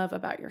you love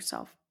about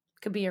yourself.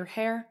 Could be your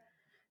hair,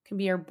 could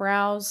be your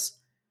brows,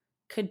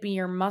 could be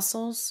your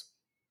muscles,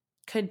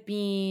 could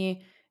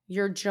be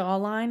your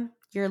jawline,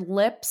 your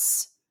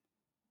lips,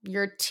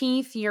 your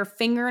teeth, your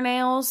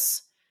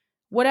fingernails,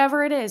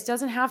 whatever it is.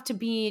 Doesn't have to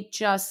be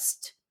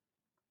just,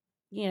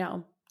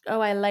 oh,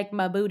 I like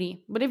my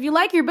booty. But if you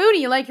like your booty,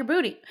 you like your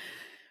booty.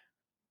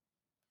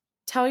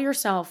 Tell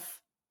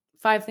yourself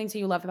 5 things that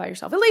you love about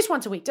yourself, at least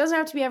once a week. Doesn't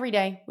have to be every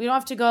day. We don't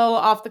have to go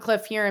off the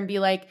cliff here and be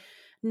like,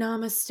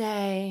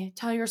 namaste.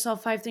 Tell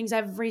yourself 5 things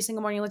every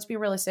single morning. Let's be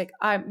realistic.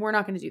 We're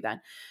not going to do that.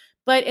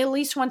 But at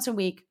least once a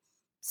week,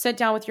 sit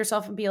down with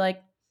yourself and be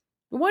like,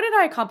 what did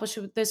I accomplish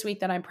this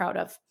week that I'm proud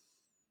of?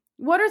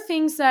 What are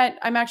things that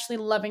I'm actually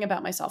loving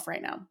about myself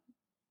right now?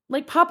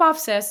 Like pop off,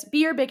 sis. Be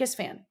your biggest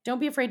fan. Don't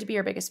be afraid to be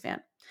your biggest fan.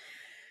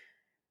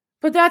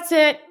 But that's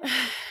it.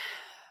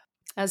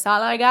 That's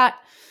all I got.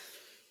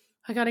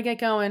 I got to get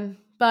going.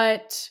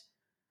 But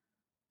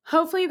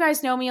hopefully you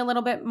guys know me a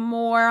little bit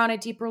more on a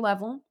deeper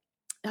level.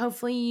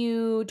 Hopefully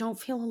you don't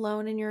feel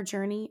alone in your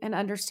journey and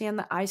understand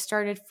that I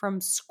started from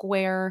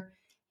square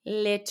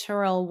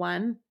literal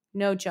one.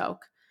 No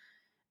joke.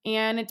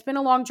 And it's been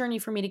a long journey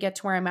for me to get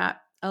to where I'm at.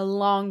 A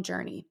long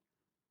journey.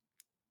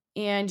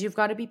 And you've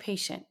got to be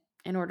patient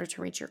in order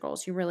to reach your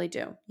goals. You really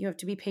do. You have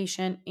to be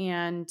patient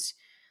and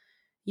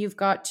you've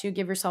got to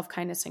give yourself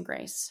kindness and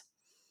grace.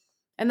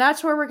 And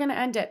that's where we're going to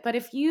end it. But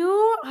if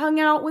you hung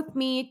out with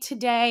me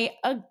today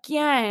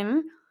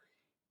again,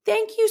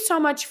 thank you so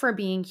much for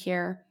being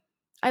here.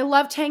 I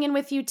loved hanging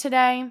with you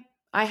today.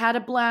 I had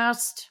a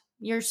blast.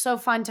 You're so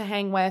fun to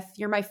hang with.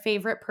 You're my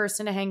favorite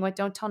person to hang with.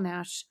 Don't tell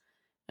Nash.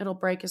 It'll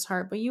break his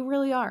heart, but you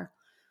really are.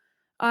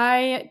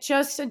 I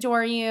just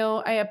adore you.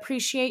 I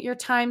appreciate your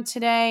time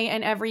today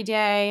and every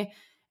day.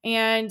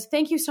 And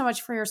thank you so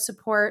much for your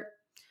support.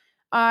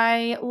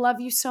 I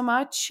love you so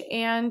much,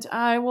 and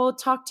I will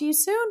talk to you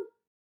soon.